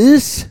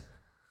licorice.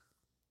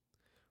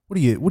 What are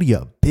you,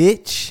 a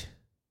bitch?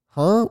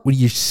 Huh? What are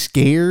you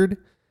scared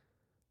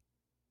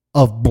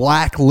of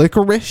black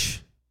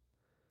licorice?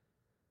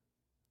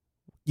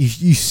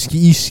 You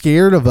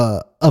scared of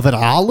an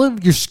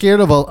olive? You're scared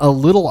of a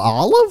little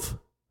olive?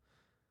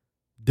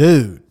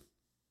 Dude.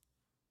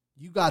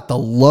 You got the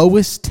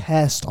lowest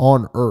test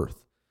on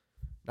earth.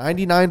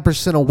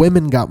 99% of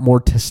women got more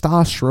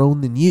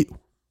testosterone than you.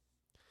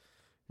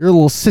 You're a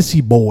little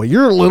sissy boy.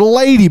 You're a little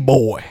lady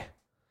boy.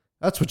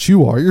 That's what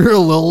you are. You're a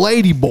little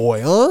lady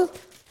boy, huh?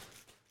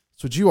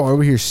 That's what you are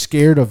over here,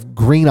 scared of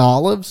green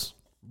olives?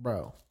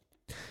 Bro,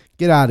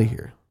 get out of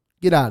here.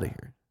 Get out of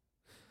here.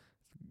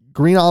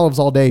 Green olives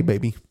all day,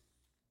 baby.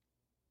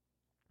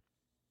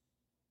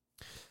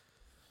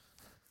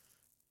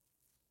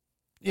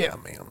 Yeah,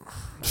 man.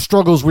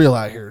 Struggle's real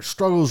out here.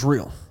 Struggle's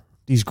real.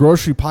 These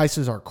grocery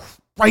prices are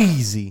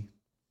crazy.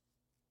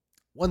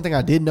 One thing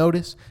I did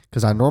notice,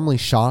 because I normally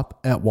shop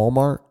at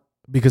Walmart,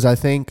 because I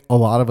think a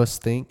lot of us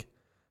think,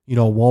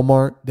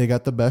 Walmart, they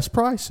got the best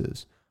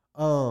prices.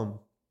 Walmart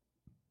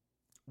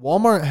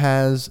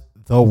has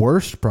the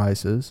worst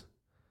prices.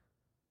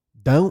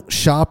 Don't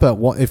shop at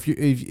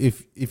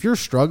Walmart. If you're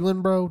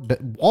struggling, bro,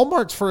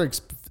 Walmart's for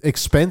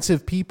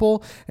expensive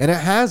people, and it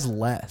has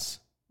less.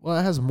 Well,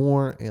 it has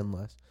more and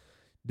less.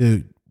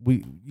 Dude,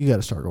 you got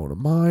to start going to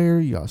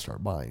Meijer. You got to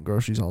start buying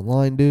groceries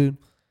online, dude.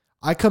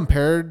 I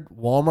compared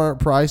Walmart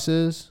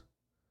prices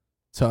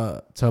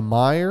to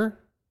Meijer,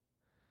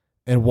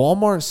 and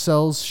Walmart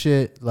sells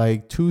shit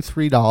like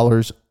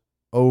 $2-3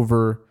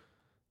 over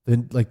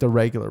the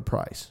regular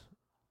price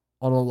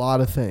on a lot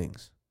of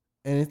things.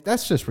 And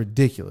that's just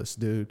ridiculous,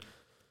 dude.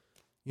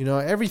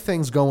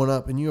 Everything's going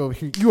up, and you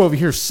over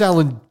here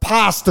selling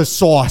pasta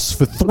sauce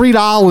for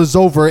 $3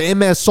 over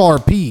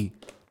MSRP.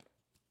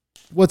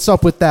 What's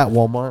up with that,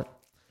 Walmart?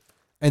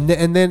 And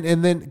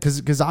then,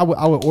 because I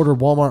would order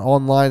Walmart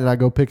online and I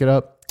go pick it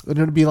up, and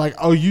it'd be like,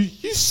 oh, you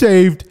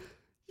saved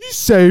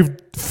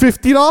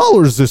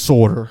 $50 this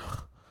order.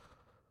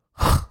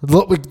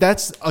 Look,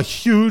 that's a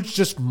huge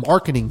just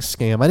marketing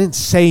scam. I didn't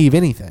save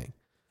anything.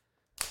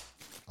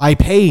 I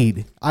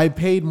paid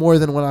more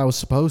than what I was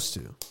supposed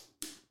to.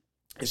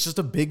 It's just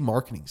a big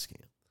marketing scam.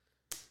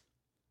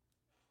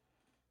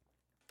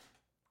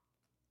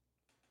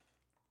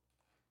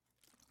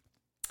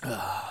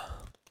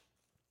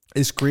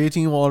 It's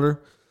creatine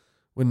water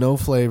with no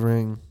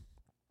flavoring.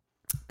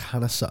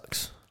 Kind of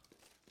sucks.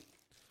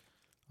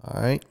 All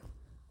right.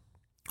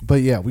 But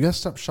yeah, we got to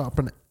stop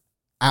shopping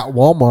at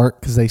Walmart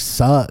because they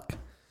suck.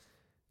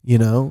 Yeah,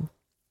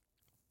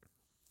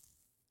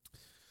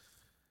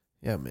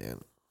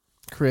 man.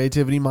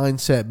 Creativity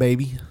mindset,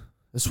 baby.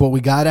 That's what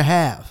we got to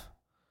have.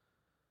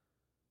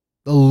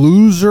 The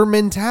loser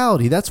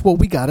mentality. That's what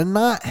we got to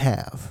not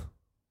have.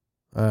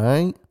 All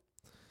right.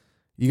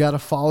 You got to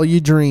follow your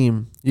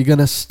dream. You're going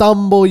to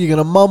stumble. You're going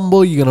to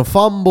mumble. You're going to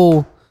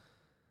fumble.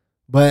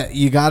 But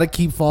you got to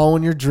keep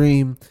following your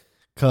dream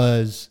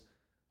because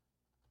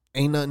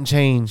ain't nothing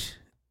change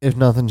if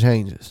nothing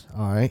changes.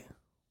 All right.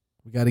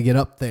 We got to get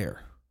up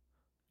there.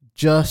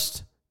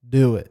 Just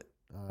do it.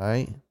 All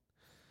right.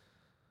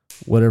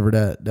 Whatever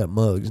that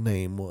mug's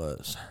name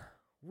was.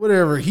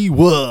 Whatever he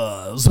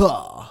was.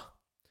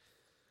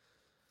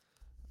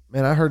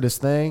 Man, I heard this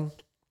thing.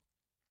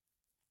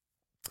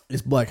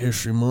 It's Black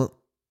History Month.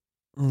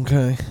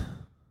 Okay.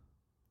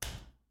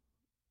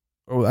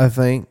 Or I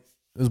think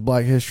it's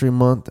Black History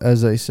Month,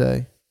 as they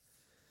say.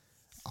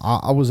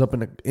 I was up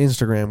in the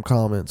Instagram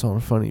comments on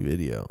a funny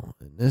video,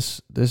 and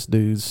this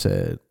dude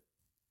said,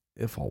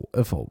 if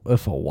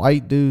a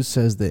white dude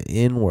says the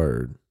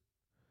N-word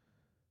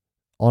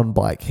on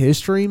Black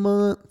History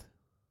Month.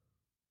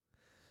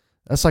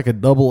 That's like a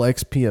double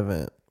XP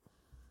event.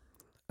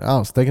 I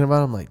was thinking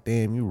about it. I'm like,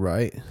 damn, you're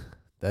right.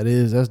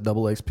 That's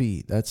double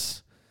XP.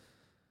 That's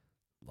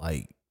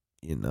like,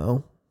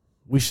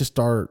 we should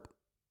start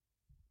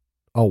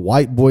a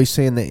white boy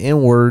saying the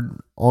N-word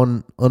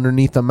on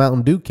underneath a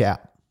Mountain Dew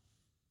cap.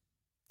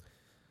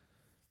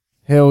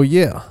 Hell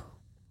yeah.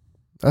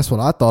 That's what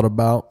I thought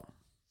about.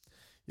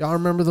 Y'all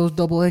remember those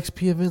double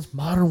XP events?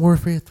 Modern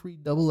Warfare 3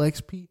 double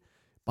XP.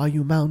 Buy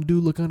you a Mountain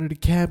Dew, look under the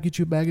cab, get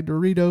you a bag of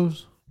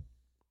Doritos.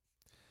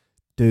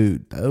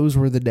 Dude, those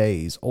were the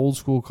days. Old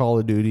school Call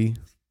of Duty.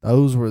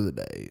 Those were the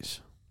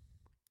days.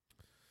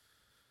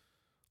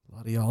 A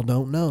lot of y'all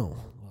don't know.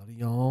 A lot of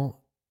y'all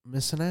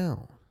missing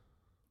out.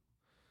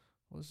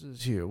 What's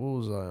this here? What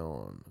was I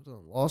on? I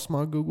lost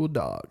my Google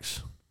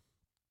Docs.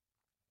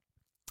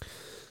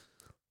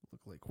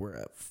 Look like we're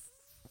at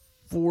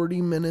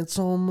 40 minutes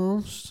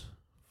almost.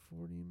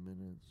 40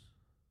 minutes.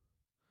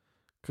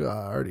 God,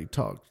 I already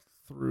talked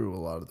through a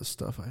lot of the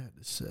stuff I had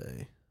to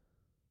say.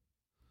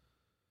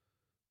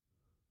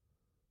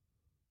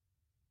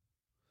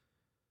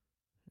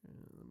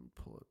 Let me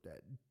pull up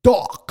that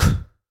doc.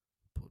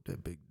 Pull up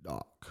that big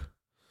doc.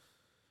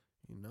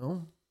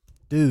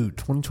 Dude,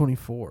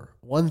 2024.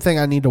 One thing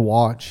I need to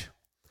watch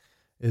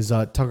is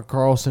Tucker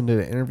Carlson did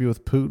an interview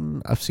with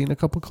Putin. I've seen a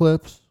couple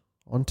clips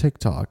on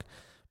TikTok,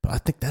 but I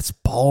think that's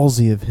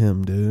ballsy of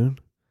him, dude.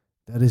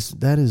 That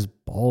is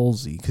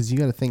ballsy, because you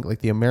got to think, like,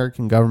 the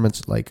American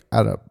government's like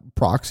at a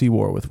proxy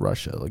war with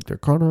Russia. Like, they're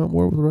kind of at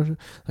war with Russia.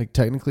 Like,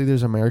 technically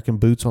there's American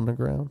boots on the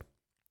ground.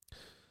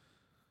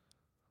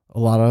 A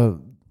lot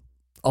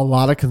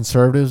of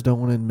conservatives don't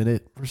want to admit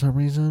it for some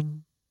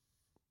reason.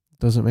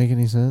 Doesn't make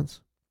any sense.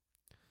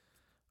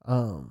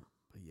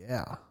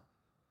 Yeah.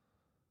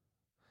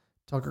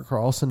 Tucker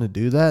Carlson to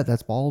do that,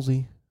 that's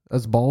ballsy.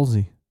 That's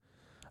ballsy.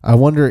 I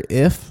wonder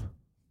if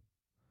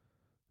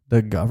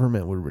the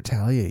government would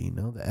retaliate,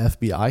 the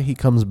FBI, he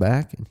comes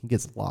back and he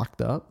gets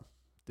locked up.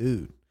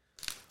 Dude,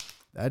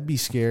 that'd be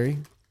scary.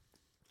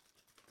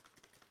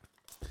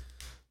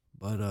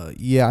 But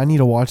yeah, I need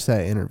to watch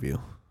that interview.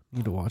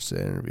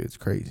 It's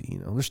crazy.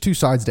 There's two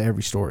sides to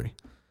every story,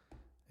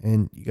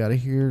 and you got to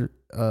hear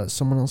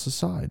someone else's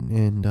side.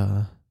 And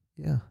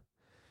yeah,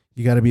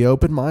 you got to be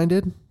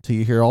open-minded till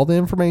you hear all the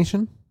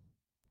information.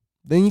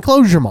 Then you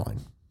close your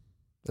mind.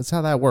 That's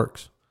how that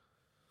works.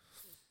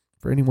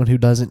 For anyone who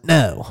doesn't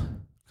know,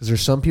 because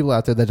there's some people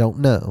out there that don't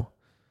know.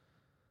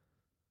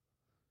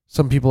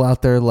 Some people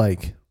out there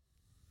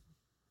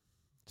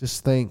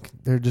just think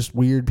they're just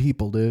weird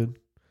people, dude.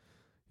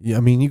 Yeah, I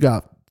mean, you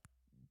got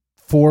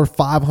 400 or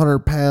 500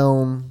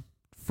 pound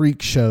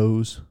freak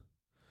shows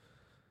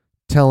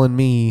telling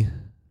me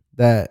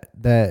that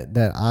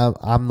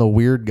I'm the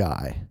weird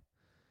guy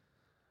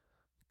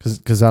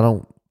because I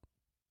don't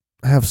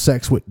have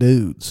sex with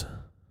dudes.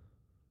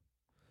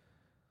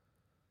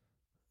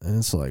 And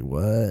it's like,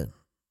 what?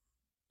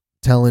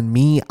 Telling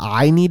me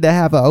I need to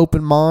have an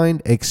open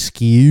mind?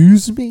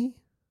 Excuse me?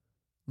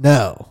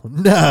 No,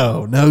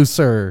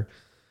 sir.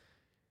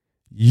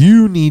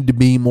 You need to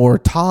be more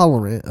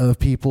tolerant of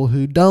people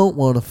who don't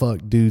want to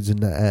fuck dudes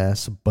in the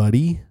ass,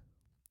 buddy.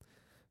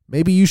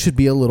 Maybe you should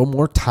be a little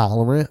more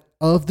tolerant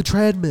of the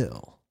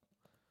treadmill.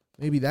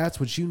 Maybe that's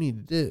what you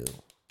need to do.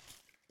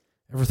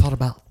 Ever thought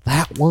about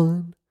that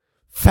one?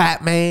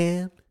 Fat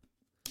man?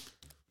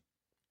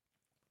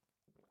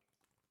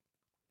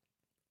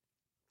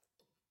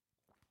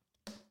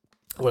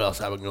 What else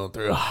have I been going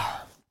through?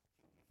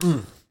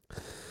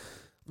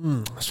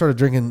 I started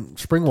drinking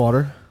spring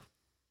water.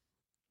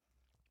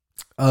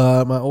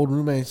 My old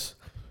roommates,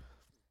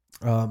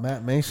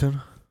 Matt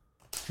Mason,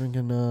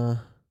 drinking.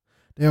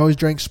 They always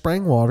drank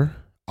spring water.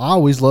 I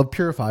always loved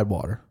purified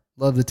water.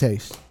 Love the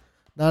taste.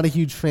 Not a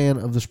huge fan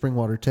of the spring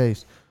water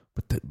taste,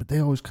 but they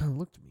always kind of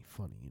looked at me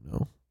funny,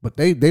 But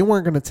they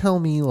weren't going to tell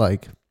me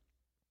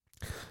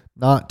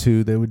not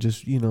to. They would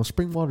just,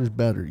 spring water's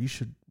better. You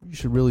should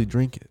really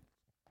drink it.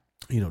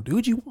 Do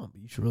what you want,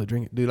 but you should really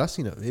drink it. Dude, I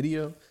seen a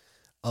video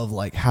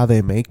of how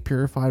they make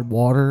purified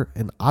water,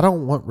 and I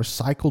don't want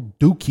recycled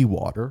dookie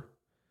water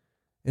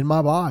in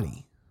my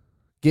body.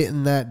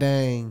 Getting that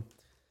dang,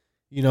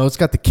 it's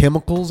got the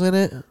chemicals in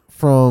it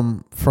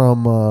from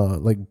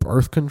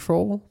birth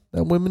control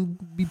that women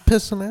be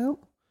pissing out.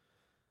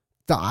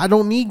 I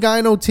don't need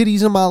gyno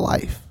titties in my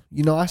life.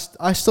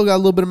 I still got a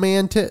little bit of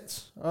man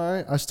tits. All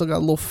right, I still got a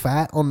little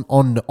fat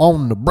on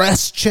the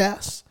breast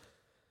chest.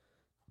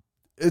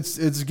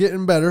 It's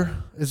getting better.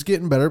 It's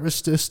getting better,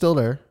 but it's still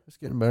there. It's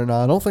getting better.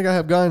 Now, I don't think I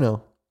have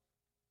gyno.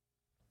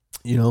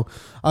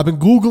 I've been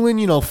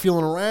Googling,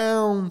 feeling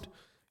around.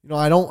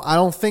 I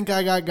don't think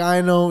I got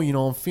gyno.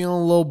 I'm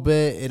feeling a little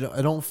bit.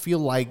 I don't feel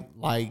like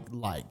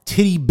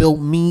titty built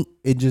meat.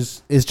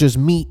 It's just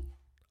meat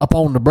up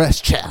on the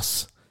breast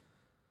chest.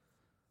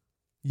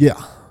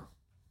 Yeah.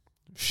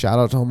 Shout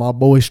out to all my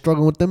boys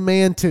struggling with the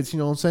man tits. You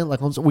know what I'm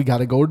saying? We got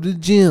to go to the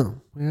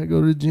gym. We got to go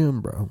to the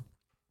gym, bro.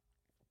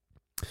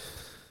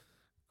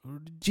 Go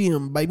to the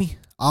gym, baby.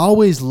 I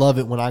always love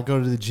it when I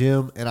go to the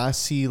gym and I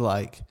see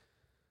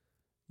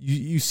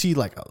you see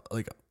like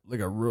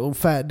a real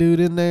fat dude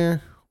in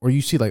there, or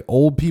you see like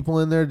old people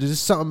in there. There's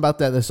just something about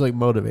that that's like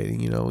motivating.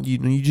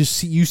 You just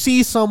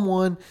see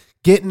someone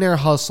getting their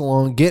hustle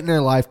on, getting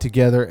their life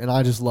together, and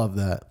I just love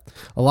that.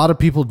 A lot of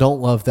people don't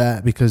love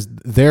that because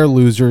they're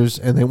losers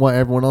and they want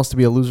everyone else to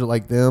be a loser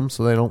like them,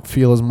 so they don't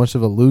feel as much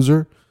of a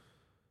loser.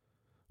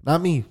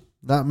 Not me.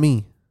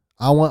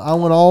 I want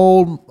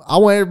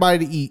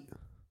everybody to eat.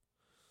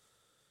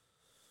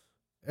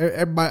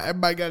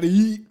 Everybody got to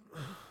eat.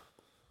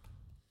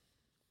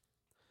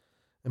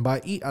 And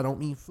by eat, I don't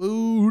mean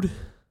food.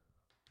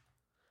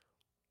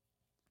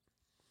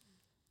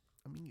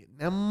 I mean getting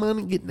that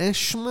money, getting that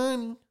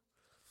shmoney.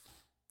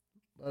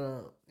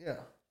 But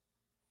yeah.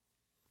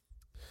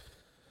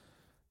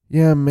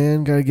 Yeah,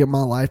 man, gotta get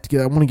my life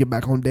together. I want to get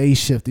back on day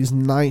shift. This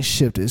night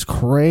shift is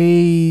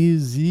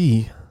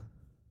crazy.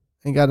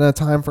 Ain't got enough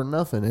time for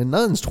nothing. And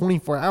nothing's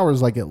 24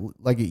 hours like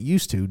it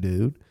used to,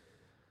 dude.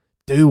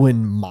 Dude,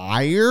 when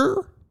Meyer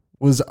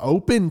was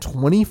open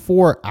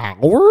 24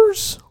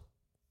 hours?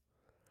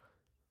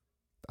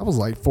 That was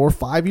like 4 or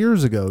 5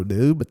 years ago,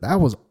 dude. But that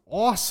was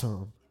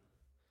awesome.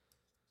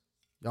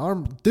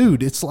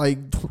 Dude, it's like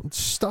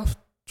stuff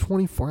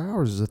 24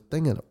 hours is a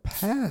thing of the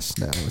past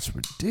now. It's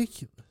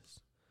ridiculous.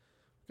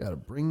 Got to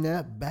bring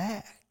that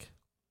back.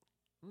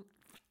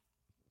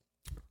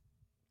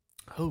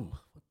 Oh,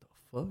 what the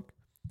fuck?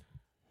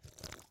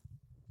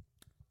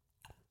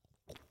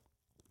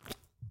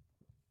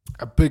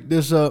 I picked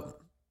this up.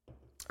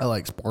 I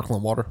like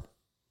sparkling water.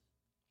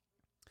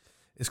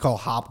 It's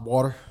called hop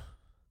water.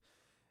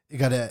 It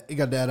got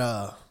that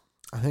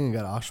I think it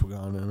got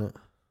ashwagandha in it.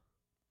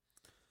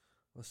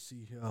 Let's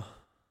see here.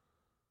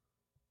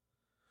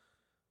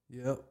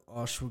 Yep,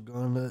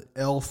 ashwagandha,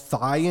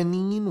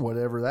 L-theanine,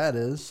 whatever that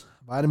is.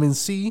 Vitamin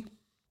C.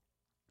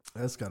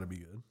 That's got to be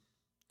good.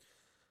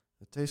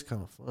 It tastes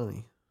kind of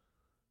funny.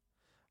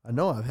 I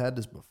know I've had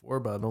this before,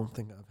 but I don't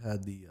think I've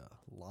had the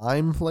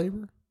lime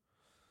flavor.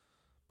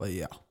 But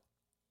yeah.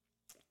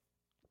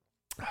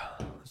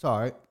 It's all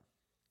right.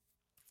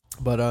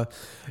 But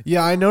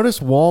yeah, I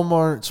noticed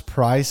Walmart's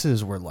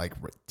prices were like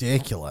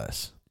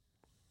ridiculous.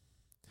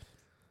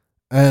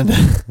 And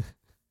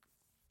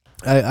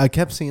I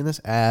kept seeing this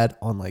ad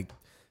on like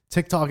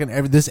TikTok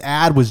and this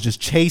ad was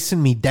just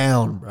chasing me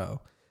down,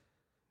 bro.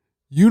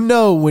 You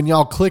know when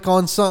y'all click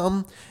on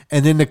something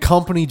and then the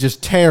company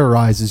just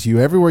terrorizes you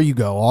everywhere you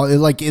go.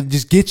 It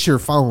just gets your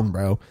phone,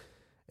 bro.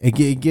 It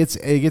gets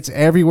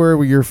everywhere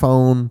where your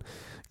phone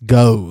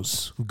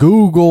goes.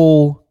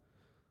 Google,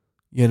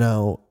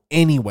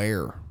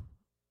 anywhere.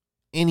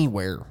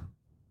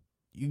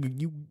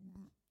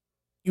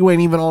 You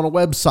ain't even on a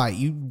website.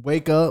 You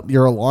wake up,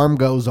 your alarm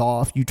goes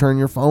off, you turn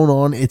your phone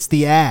on, it's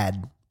the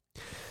ad.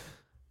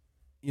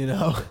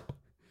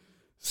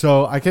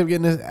 So I kept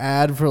getting this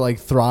ad for like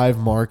Thrive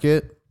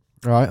Market.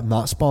 All right, I'm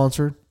not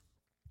sponsored.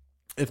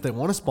 If they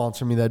want to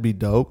sponsor me, that'd be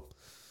dope.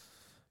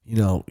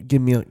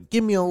 Give me a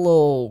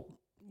little,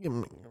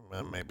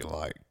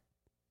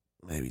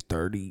 maybe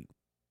 30,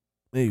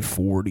 maybe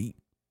 40.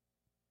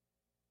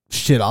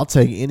 Shit, I'll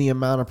take any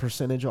amount of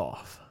percentage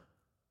off.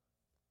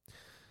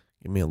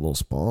 Give me a little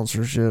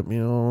sponsorship,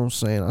 you know what I'm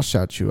saying? I'll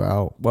shout you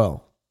out.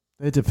 Well,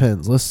 it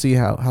depends. Let's see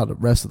how the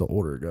rest of the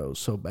order goes.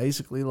 So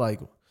basically, like,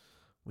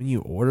 when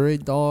you order a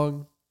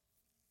dog,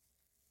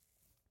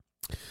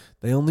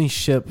 they only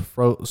ship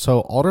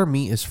so all their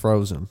meat is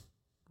frozen.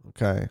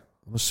 Okay.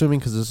 I'm assuming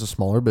because it's a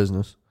smaller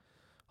business.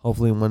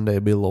 Hopefully one day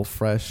it'll be a little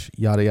fresh,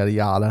 yada, yada,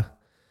 yada.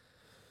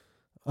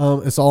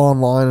 It's all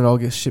online and all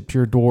gets shipped to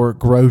your door.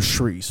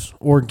 Groceries,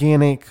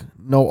 organic,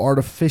 no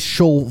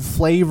artificial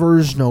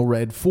flavors, no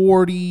red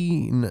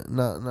 40,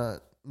 not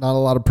a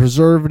lot of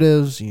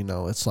preservatives.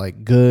 It's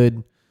like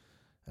good.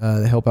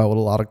 They help out with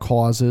a lot of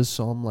causes.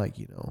 So I'm like,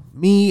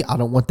 me, I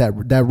don't want that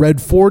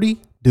red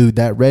 40, dude.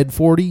 That red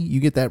 40, you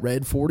get that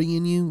red 40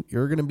 in you,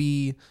 you're gonna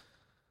be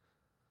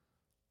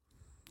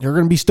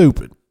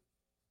stupid.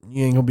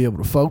 You ain't gonna be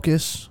able to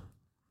focus.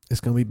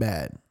 It's gonna be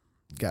bad.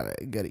 Gotta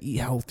eat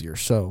healthier.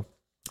 So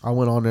I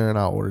went on there and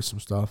I ordered some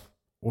stuff.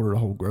 Ordered a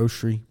whole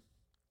grocery.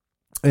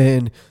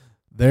 And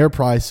their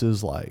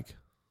prices,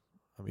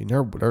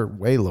 they're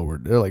way lower.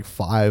 They're like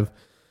 $5.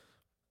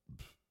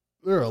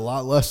 They're a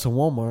lot less than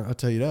Walmart. I'll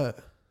tell you that.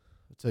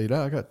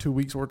 I got 2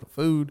 weeks worth of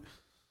food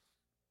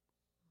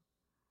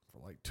for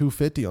like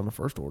 $2.50 on the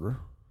first order.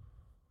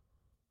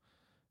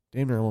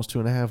 Damn near almost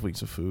 2.5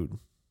 weeks of food.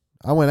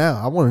 I went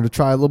out. I wanted to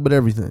try a little bit of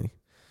everything.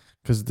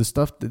 Because the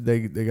stuff that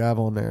they have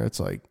on there, it's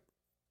like,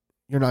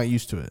 you're not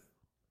used to it.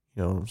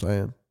 You know what I'm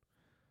saying?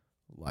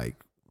 Like,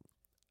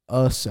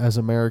 us as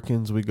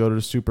Americans, we go to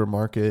the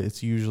supermarket,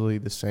 it's usually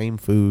the same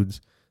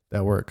foods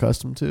that we're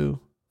accustomed to.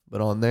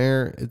 But on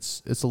there,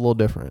 it's a little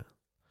different.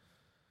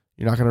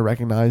 You're not going to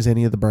recognize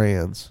any of the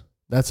brands.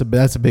 That's a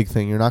big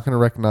thing. You're not going to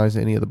recognize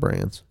any of the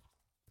brands.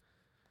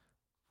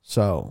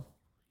 So,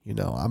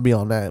 I'll be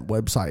on that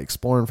website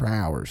exploring for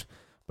hours.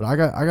 But I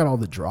got all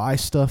the dry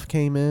stuff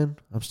came in.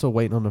 I'm still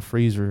waiting on the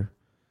freezer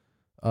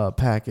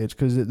package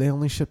because they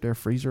only ship their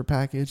freezer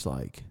package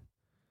like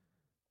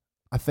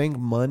I think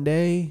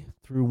Monday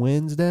through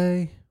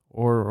Wednesday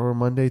or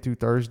Monday through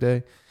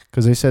Thursday,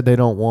 because they said they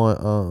don't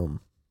want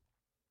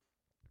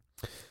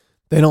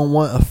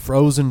a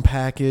frozen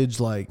package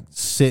like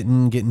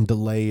sitting, getting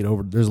delayed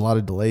over. There's a lot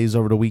of delays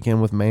over the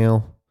weekend with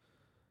mail,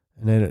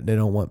 and they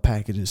don't want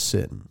packages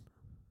sitting.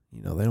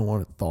 You know, they don't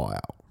want it thaw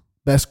out.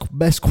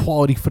 Best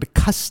quality for the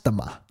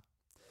customer.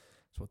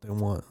 That's what they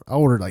want. I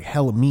ordered like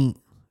hella meat,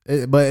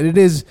 but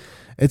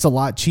it's a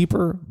lot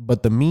cheaper,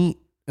 but the meat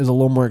is a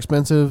little more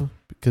expensive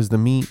because the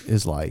meat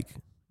is like,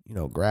 you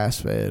know, grass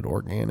fed,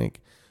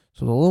 organic.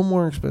 So it's a little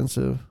more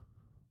expensive,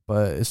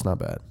 but it's not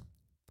bad.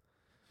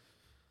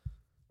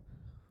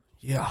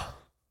 Yeah.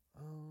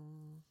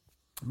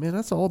 Man,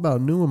 that's all about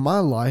new in my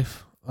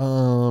life.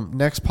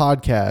 Next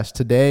podcast.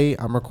 Today,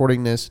 I'm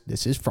recording this.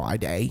 This is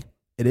Friday.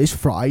 It is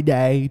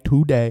Friday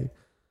today.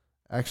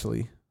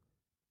 Actually,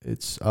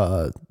 it's,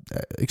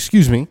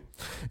 excuse me.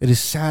 It is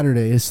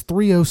Saturday. It's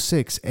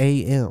 3:06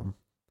 a.m.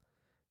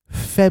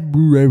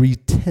 February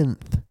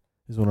 10th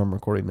is when I'm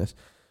recording this.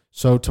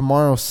 So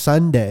tomorrow,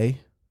 Sunday,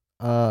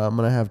 I'm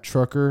going to have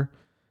Trucker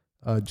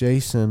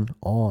Jason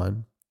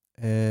on.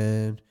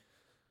 And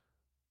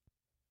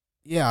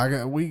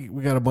yeah, we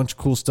got a bunch of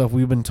cool stuff.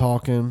 We've been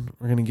talking.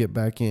 We're going to get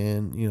back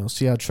in, you know,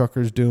 see how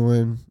Trucker's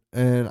doing.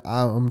 And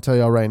I'm going to tell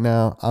y'all right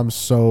now, I'm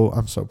so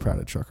proud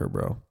of Trucker,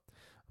 bro.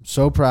 I'm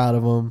so proud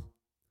of him.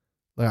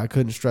 Like, I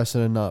couldn't stress it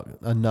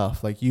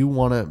enough. Like, you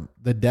want to,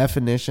 the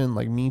definition,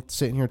 like me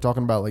sitting here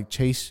talking about, like,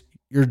 chase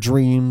your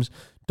dreams.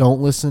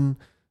 Don't listen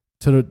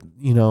to the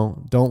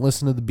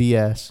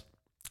BS.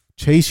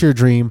 Chase your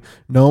dream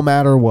no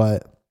matter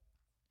what.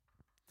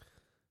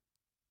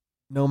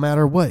 No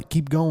matter what.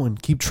 Keep going.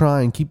 Keep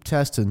trying. Keep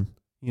testing.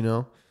 You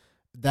know,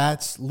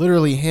 that's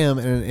literally him.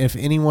 And if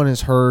anyone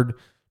has heard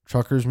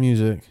Trucker's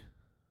music,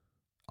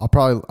 I'll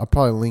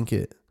probably link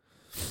it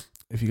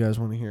if you guys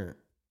want to hear it.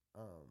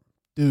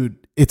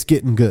 Dude, it's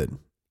getting good.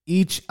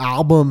 Each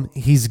album,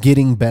 he's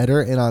getting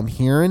better, and I'm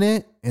hearing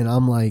it, and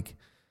I'm like,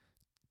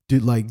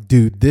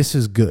 dude, this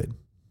is good.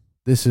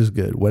 This is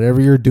good.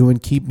 Whatever you're doing,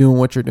 keep doing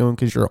what you're doing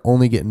because you're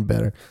only getting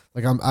better.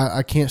 Like,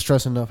 I can't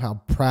stress enough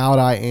how proud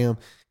I am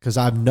because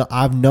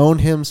I've known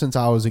him since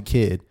I was a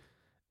kid,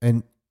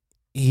 and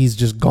he's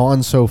just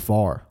gone so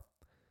far.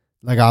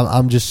 Like,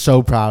 I'm just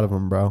so proud of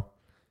him, bro.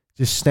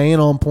 Just staying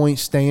on point,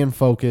 staying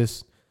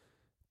focused.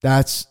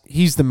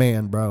 He's the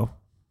man, bro.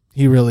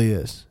 He really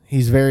is.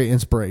 He's very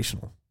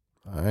inspirational.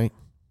 All right.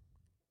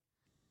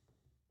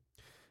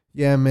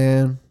 Yeah,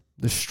 man.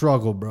 The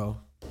struggle, bro.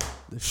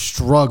 The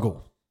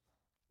struggle.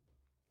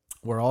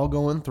 We're all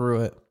going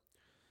through it.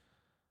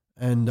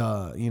 And,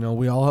 you know,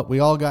 we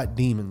all got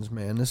demons,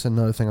 man. This is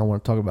another thing I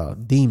want to talk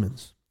about.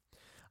 Demons.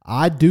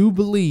 I do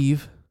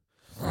believe,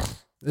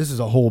 this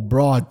is a whole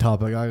broad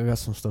topic. I got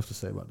some stuff to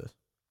say about this.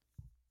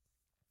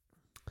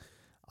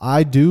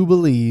 I do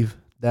believe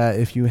that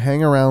if you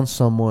hang around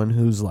someone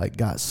who's like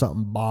got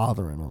something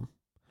bothering them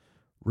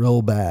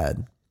real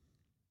bad,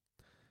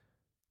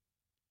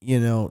 you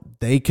know,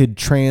 they could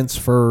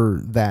transfer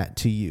that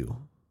to you.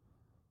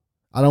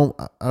 I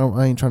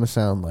ain't trying to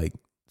sound like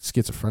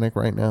schizophrenic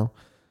right now,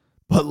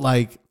 but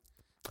like,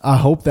 I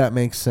hope that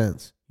makes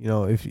sense. You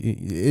know, if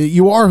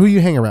you are who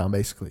you hang around,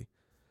 basically,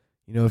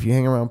 you know, if you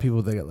hang around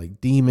people that got like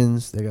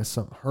demons, they got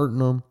something hurting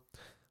them,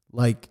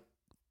 like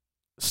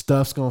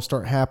stuff's going to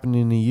start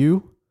happening to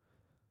you.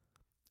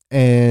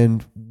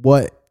 And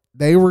what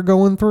they were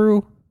going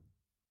through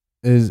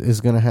is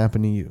going to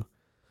happen to you.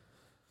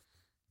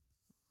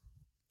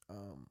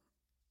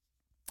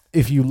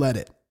 If you let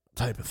it,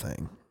 type of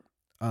thing.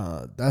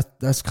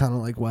 That's kind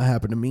of like what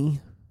happened to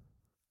me.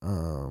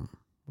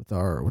 With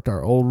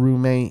our old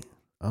roommate.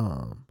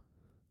 I'll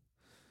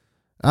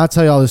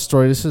tell y'all this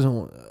story. This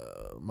isn't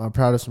my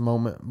proudest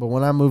moment, but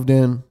when I moved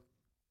in,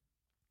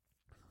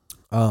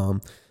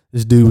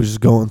 this dude was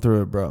just going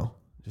through it, bro.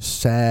 Just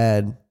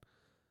sad.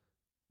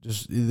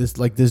 This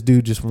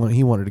dude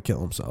he wanted to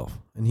kill himself,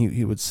 and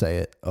he would say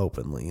it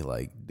openly.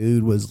 Like,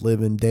 dude was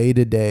living day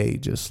to day,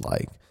 just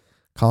like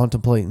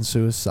contemplating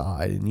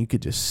suicide, and you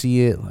could just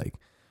see it. Like,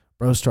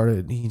 bro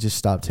he just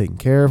stopped taking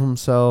care of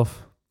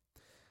himself.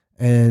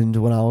 And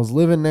when I was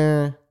living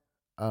there,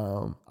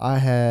 I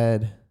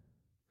had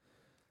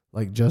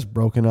like just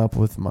broken up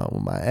with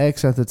my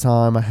ex at the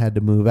time. I had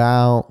to move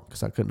out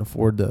because I couldn't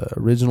afford the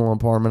original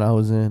apartment I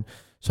was in.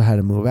 So I had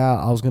to move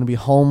out. I was going to be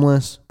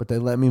homeless, but they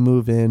let me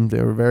move in.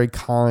 They were very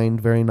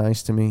kind, very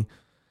nice to me.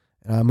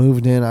 And I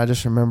moved in. I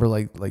just remember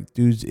like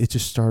dudes, it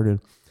just started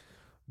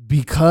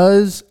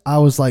because I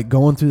was like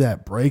going through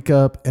that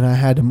breakup and I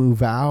had to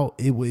move out.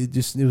 It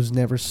was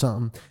never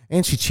something.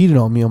 And she cheated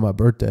on me on my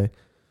birthday.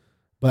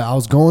 But I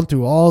was going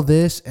through all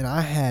this and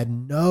I had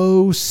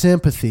no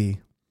sympathy.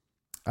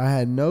 I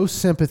had no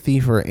sympathy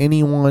for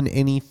anyone,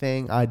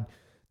 anything.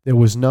 There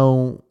was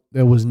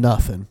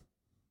nothing.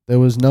 There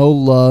was no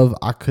love.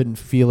 I couldn't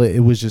feel it. It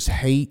was just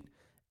hate,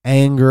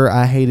 anger.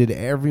 I hated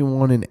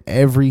everyone and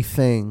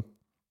everything.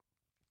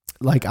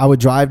 Like, I would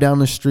drive down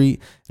the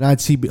street and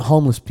I'd see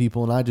homeless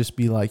people and I'd just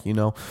be like, you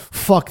know,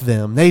 fuck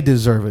them. They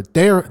deserve it.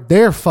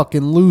 They're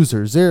fucking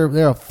losers.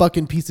 They're a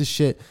fucking piece of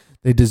shit.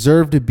 They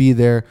deserve to be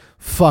there.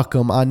 Fuck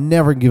them. I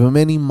never give them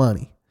any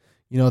money.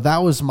 You know, that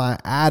was my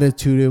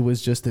attitude. It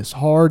was just this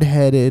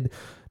hard-headed,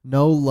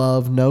 no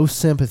love, no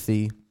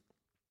sympathy.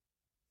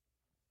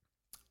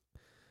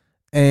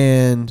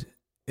 And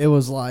it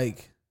was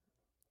like,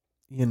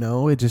 you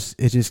know, it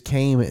just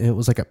came, and it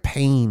was like a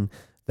pain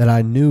that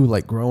I knew,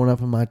 like growing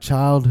up in my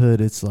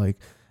childhood. It's like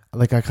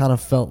I kind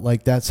of felt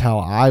like that's how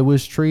I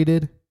was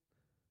treated.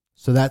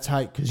 So that's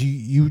how, because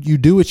you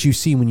do what you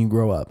see when you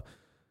grow up.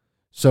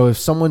 So if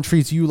someone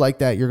treats you like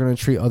that, you're going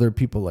to treat other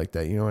people like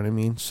that. You know what I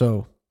mean?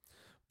 So,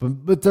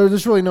 but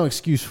there's really no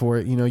excuse for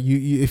it. You know,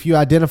 you if you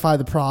identify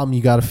the problem,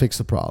 you got to fix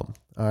the problem.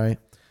 All right.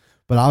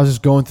 But I was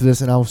just going through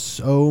this, and I was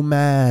so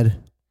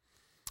mad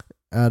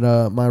at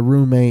my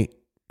roommate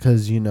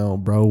because, you know,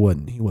 bro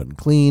he wasn't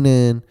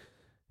cleaning,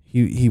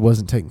 he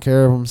wasn't taking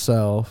care of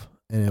himself,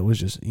 and it was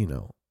just, you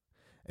know,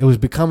 it was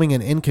becoming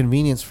an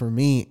inconvenience for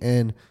me,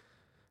 and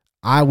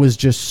I was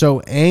just so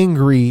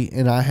angry,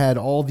 and I had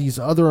all these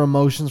other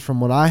emotions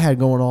from what I had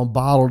going on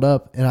bottled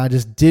up, and I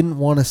just didn't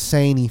want to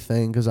say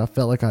anything because I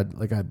felt like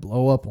I'd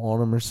blow up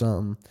on him or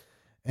something,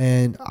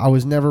 and I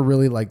was never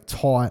really like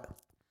taught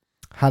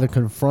how to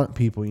confront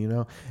people. You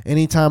know,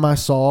 anytime I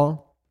saw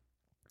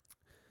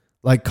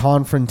like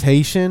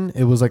confrontation,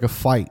 it was like a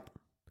fight.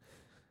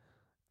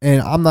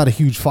 And I'm not a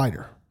huge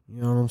fighter.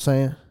 You know what I'm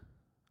saying?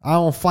 I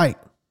don't fight.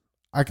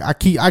 I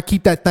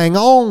keep that thing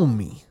on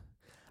me.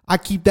 I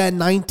keep that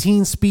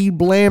 19-speed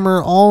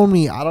blammer on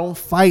me. I don't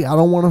fight. I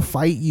don't want to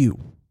fight you.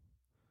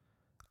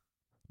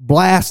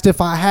 Blast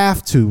if I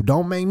have to.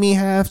 Don't make me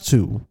have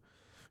to.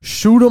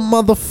 Shoot a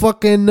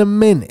motherfucker in a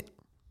minute.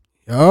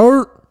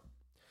 I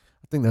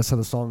think that's how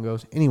the song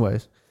goes.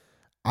 Anyways,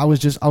 I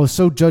was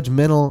so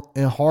judgmental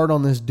and hard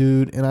on this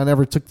dude, and I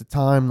never took the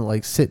time to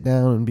like sit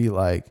down and be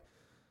like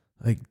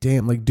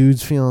damn, like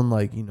dude's feeling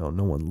like, you know,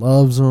 no one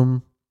loves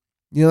him.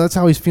 You know, that's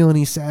how he's feeling.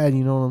 He's sad.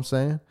 You know what I'm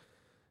saying?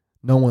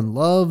 No one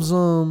loves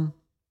him.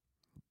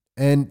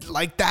 And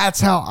like,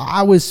 that's how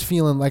I was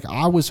feeling. Like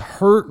I was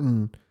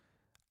hurting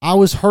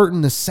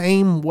the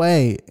same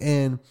way.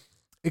 And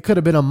it could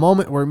have been a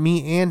moment where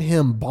me and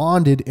him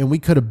bonded, and we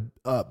could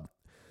have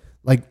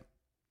like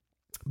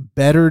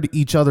bettered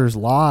each other's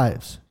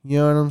lives. You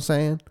know what I'm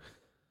saying?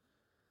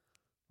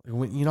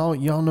 When, you know,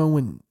 y'all know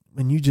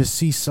when you just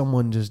see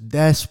someone just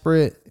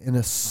desperate in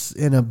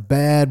a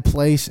bad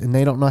place and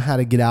they don't know how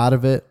to get out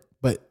of it.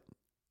 But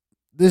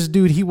this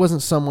dude, he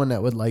wasn't someone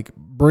that would like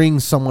bring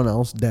someone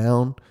else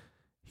down.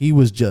 He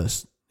was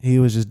just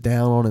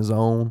down on his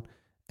own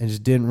and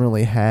just didn't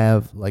really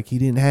have, like, he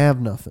didn't have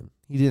nothing.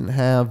 He didn't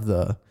have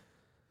the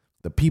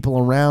people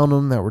around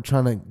him that were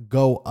trying to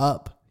go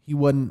up. He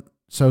wasn't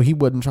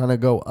trying to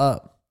go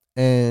up.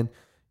 And,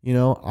 you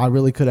know, I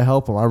really could have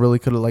helped him. I really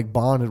could have like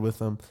bonded with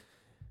him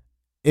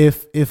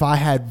if I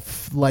had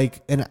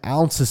like an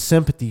ounce of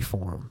sympathy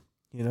for him,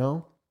 you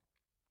know?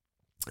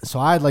 So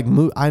I'd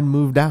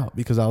moved out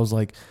because I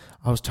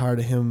was tired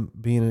of him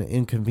being an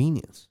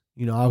inconvenience.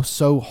 You know, I was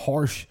so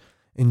harsh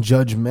and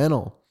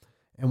judgmental.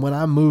 And when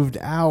I moved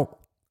out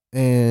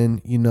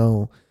and, you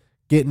know,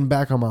 getting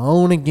back on my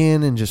own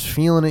again and just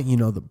feeling it, you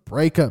know, the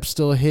breakup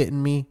still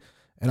hitting me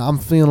and I'm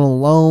feeling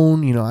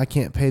alone. You know, I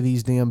can't pay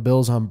these damn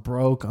bills. I'm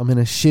broke. I'm in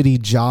a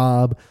shitty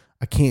job.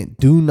 I can't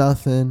do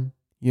nothing.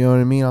 You know what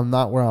I mean? I'm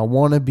not where I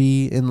want to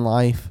be in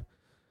life.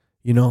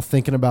 You know,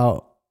 thinking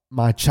about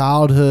my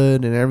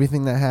childhood and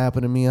everything that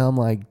happened to me, I'm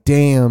like,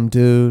 damn,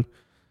 dude.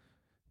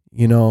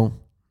 You know,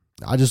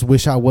 I just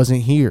wish I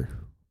wasn't here.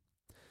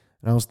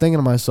 And I was thinking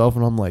to myself,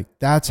 and I'm like,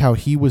 that's how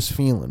he was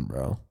feeling,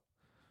 bro.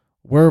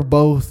 We're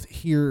both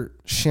here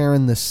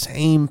sharing the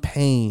same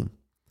pain.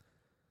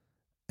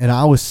 And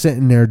I was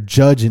sitting there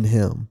judging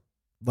him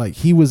like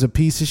he was a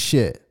piece of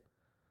shit.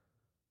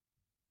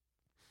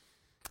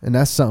 And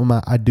that's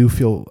something I do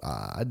feel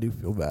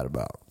bad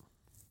about.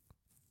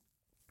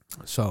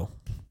 So,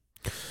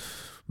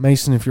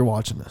 Mason, if you're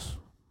watching this,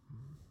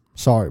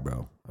 sorry,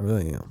 bro. I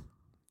really am.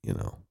 You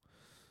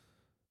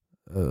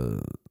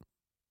know,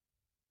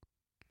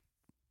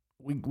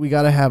 we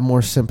got to have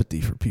more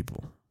sympathy for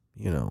people.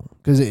 You know,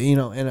 because you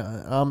know, and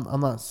I'm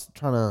not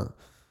trying to.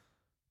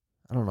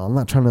 I don't know. I'm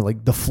not trying to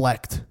like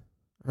deflect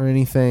or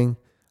anything.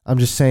 I'm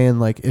just saying,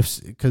 like,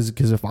 because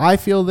if I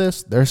feel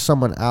this, there's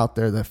someone out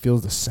there that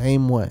feels the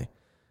same way.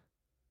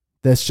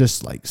 That's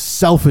just like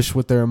selfish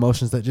with their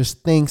emotions. That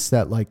just thinks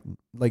that like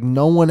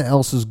no one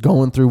else is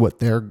going through what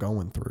they're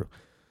going through,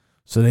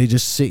 so they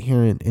just sit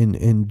here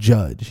and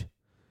judge.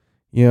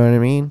 You know what I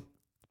mean?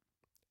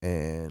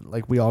 And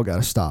like, we all got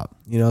to stop.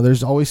 You know,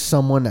 there's always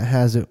someone that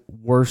has it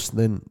worse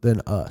than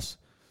us.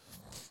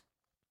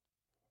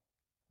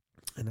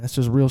 And that's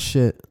just real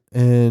shit.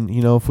 And,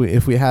 you know,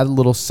 if we had a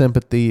little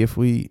sympathy,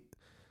 empathy,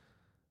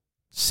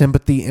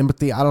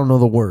 I don't know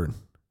the word.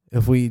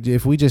 If we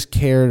just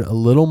cared a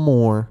little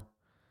more,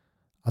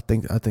 I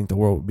think the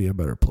world would be a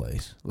better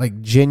place.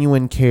 Like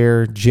genuine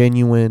care,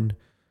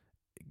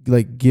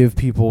 like give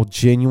people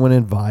genuine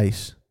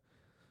advice,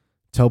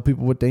 tell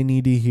people what they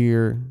need to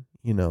hear,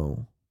 you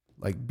know,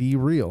 like be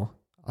real.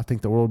 I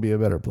think the world would be a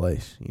better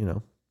place, you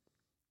know.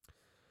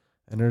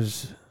 And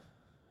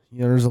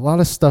there's a lot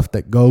of stuff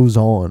that goes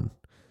on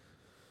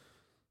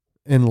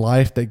in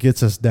life that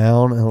gets us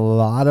down. And a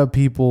lot of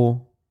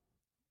people,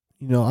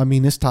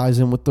 this ties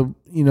in with the,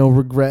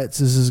 regrets.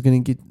 This is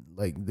going to get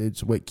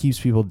it's what keeps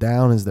people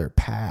down is their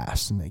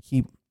past. And they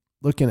keep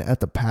looking at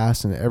the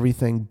past and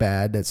everything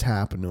bad that's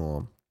happened to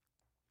them.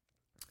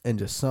 And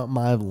just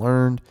something I've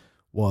learned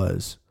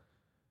was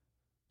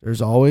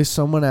there's always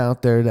someone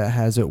out there that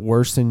has it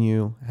worse than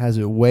you, has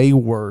it way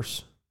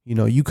worse.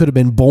 You could have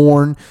been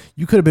born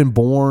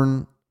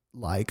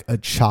like a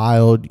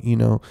child.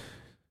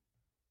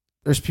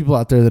 There's people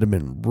out there that have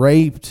been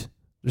raped.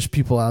 There's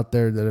people out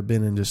there that have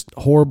been in just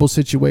horrible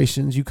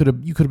situations. You could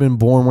have been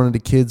born one of the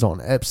kids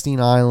on Epstein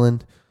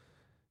Island.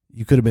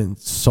 You could have been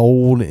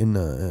sold in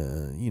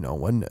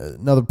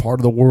another part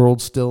of the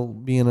world, still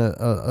being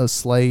a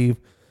slave.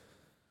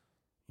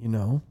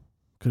 Could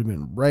have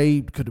been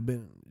raped. Could have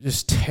been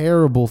just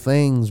terrible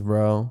things,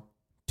 bro.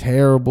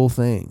 Terrible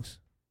things.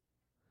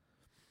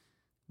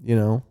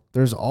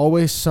 There's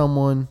always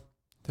someone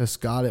that's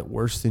got it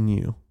worse than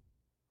you.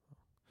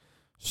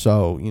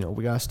 So,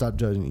 we got to stop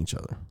judging each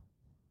other.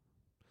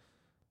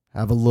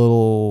 Have a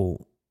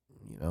little,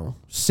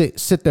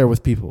 sit there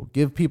with people.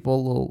 Give people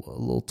a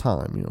little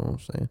time, you know what I'm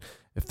saying?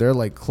 If they're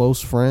like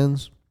close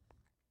friends.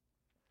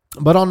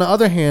 But on the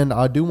other hand,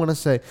 I do want to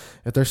say,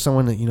 if there's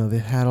someone that, they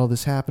had all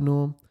this happen to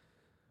them,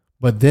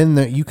 but then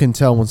you can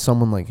tell when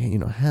someone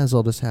has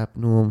all this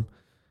happen to them,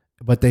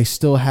 but they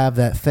still have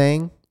that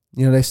thing,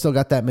 they still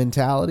got that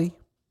mentality.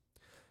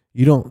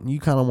 You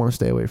kind of want to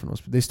stay away from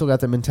those. They still got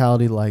that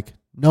mentality like,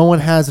 no one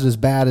has it as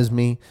bad as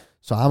me,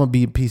 so I'm going to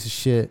be a piece of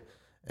shit,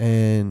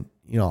 and,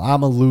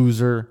 I'm a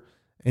loser,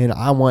 and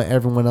I want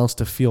everyone else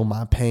to feel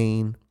my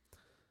pain,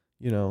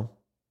 and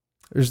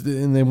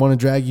they want to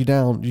drag you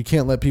down. You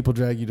can't let people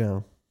drag you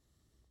down,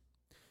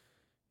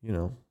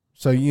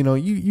 So,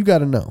 you got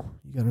to know.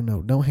 You got to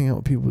know. Don't hang out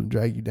with people that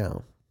drag you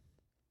down.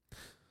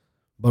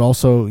 But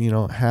also,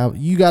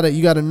 you got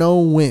to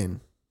know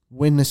when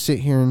to sit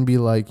here and be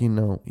like,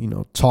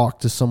 talk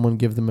to someone,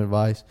 give them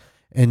advice,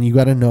 and you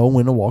got to know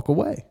when to walk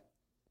away.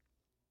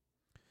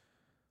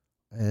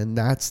 And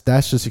that's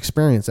just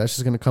experience. That's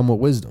just going to come with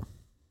wisdom.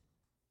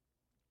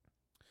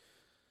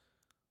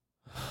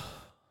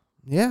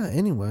 Yeah,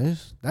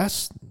 anyways,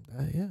 that's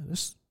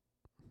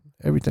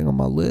everything on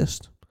my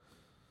list.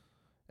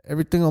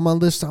 Everything on my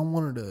list I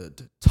wanted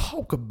to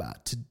talk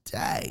about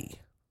today.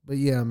 But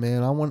yeah,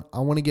 man, I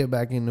want to get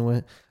back into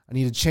it. I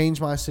need to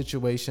change my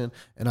situation,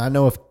 and I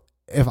know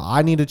if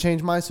I need to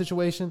change my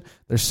situation,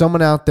 there's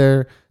someone out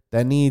there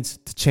that needs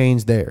to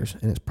change theirs,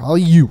 and it's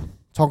probably you. I'm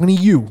talking to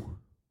you,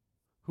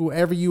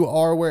 whoever you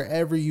are,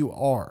 wherever you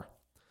are.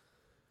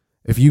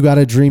 If you got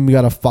a dream, you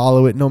got to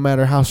follow it, no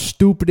matter how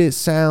stupid it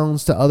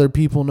sounds to other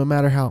people, no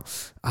matter how,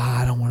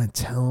 I don't want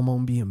to tell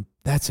them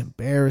that's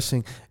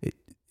embarrassing.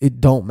 It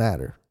don't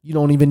matter. You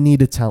don't even need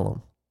to tell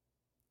them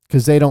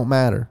because they don't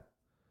matter.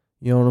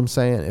 You know what I'm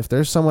saying? If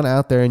there's someone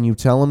out there and you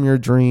tell them your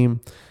dream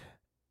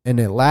and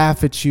they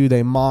laugh at you,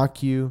 they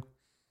mock you,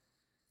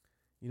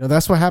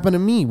 that's what happened to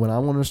me when I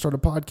wanted to start a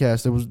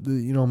podcast. There was,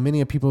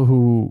 many of people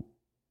who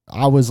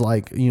I was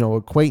like,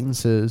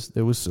 acquaintances.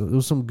 There was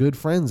some good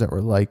friends that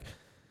were like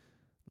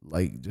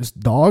just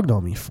dogged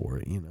on me for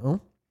it,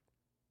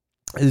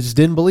 They just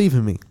didn't believe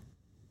in me,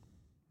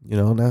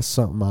 and that's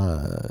something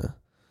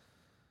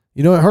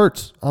it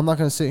hurts. I'm not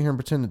going to sit here and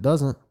pretend it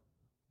doesn't,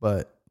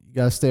 but you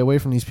got to stay away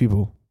from these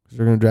people because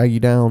they're going to drag you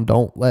down.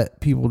 Don't let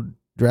people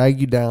drag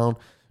you down.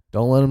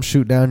 Don't let them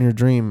shoot down your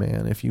dream,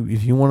 man. If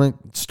you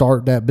want to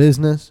start that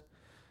business,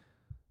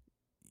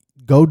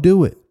 go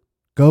do it.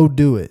 Go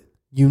do it.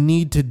 You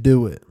need to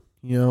do it.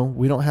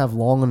 We don't have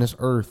long on this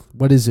earth.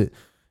 What is it?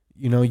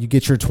 You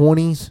get your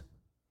 20s,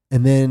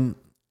 and then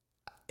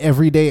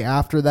every day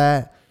after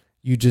that,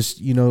 you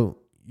just,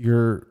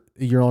 you're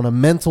on a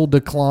mental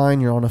decline,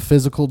 you're on a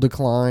physical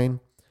decline,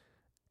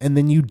 and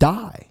then you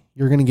die.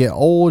 You're going to get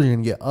old, you're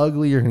going to get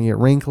ugly, you're going to get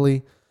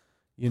wrinkly.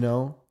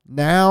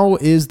 Now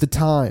is the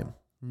time.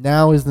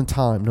 Now is the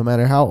time. No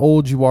matter how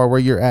old you are, where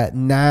you're at,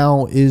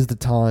 now is the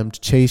time to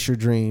chase your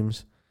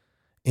dreams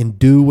and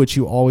do what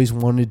you always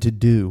wanted to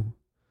do.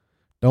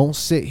 Don't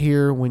sit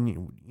here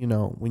when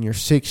when you're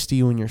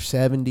 60, when you're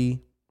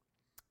 70,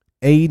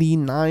 80,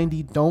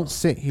 90, don't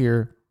sit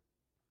here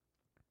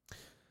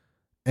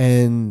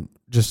and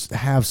just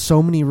have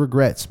so many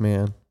regrets,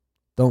 man.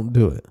 Don't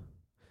do it.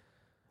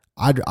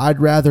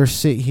 I'd rather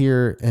sit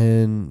here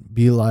and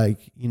be like,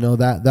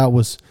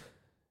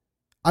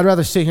 I'd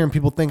rather sit here and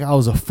people think I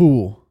was a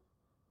fool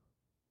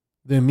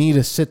than me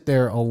to sit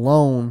there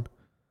alone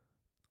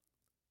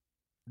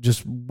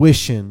just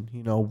wishing,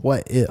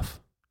 what if?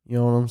 You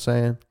know what I'm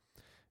saying?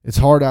 It's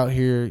hard out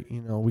here.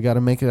 We got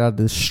to make it out of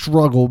this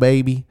struggle,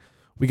 baby.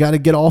 We got to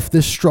get off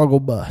this struggle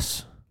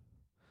bus.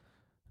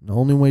 And the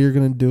only way you're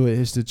going to do it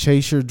is to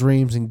chase your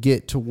dreams and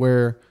get to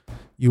where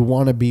you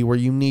want to be, where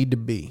you need to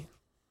be.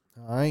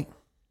 All right?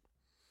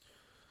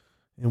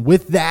 And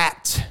with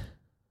that,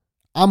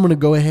 I'm going to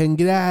go ahead and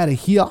get out of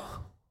here.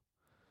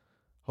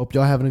 Hope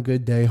y'all having a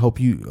good day. Hope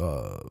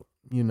you,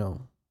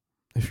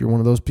 If you're one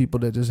of those people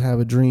that just have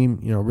a dream,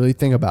 really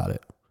think about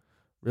it.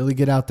 Really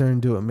get out there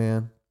and do it,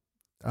 man.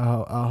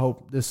 I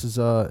hope this is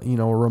a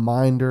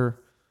reminder.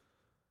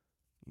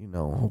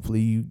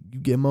 Hopefully you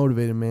get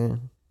motivated,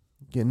 man.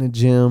 Get in the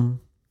gym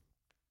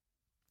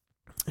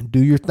and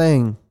do your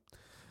thing.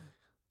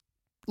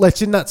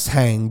 Let your nuts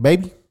hang,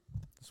 baby.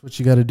 That's what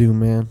you got to do,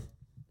 man.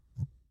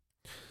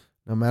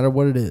 No matter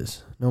what it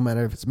is. No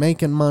matter if it's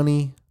making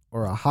money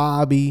or a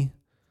hobby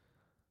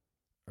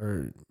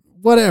or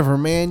whatever,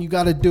 man. You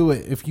got to do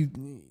it. If you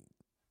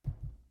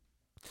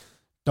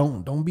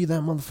don't be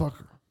that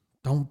motherfucker.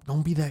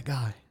 Don't be that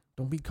guy.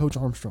 Don't be Coach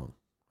Armstrong.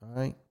 All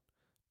right?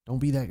 Don't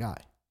be that guy.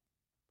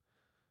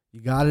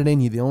 You got it in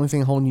you. The only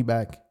thing holding you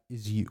back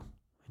is you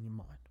and your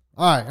mind.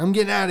 All right, I'm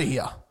getting out of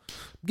here.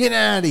 Get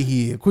out of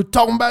here. Quit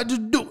talking about it.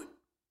 Just do it.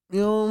 You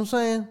know what I'm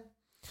saying?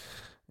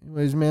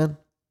 Anyways, man,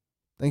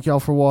 thank y'all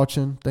for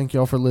watching. Thank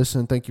y'all for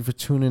listening. Thank you for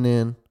tuning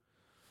in.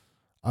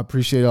 I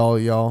appreciate all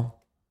of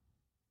y'all.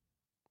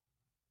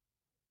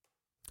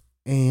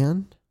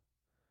 And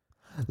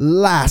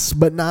last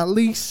but not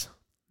least,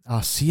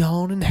 I'll see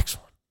y'all on the next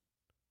one.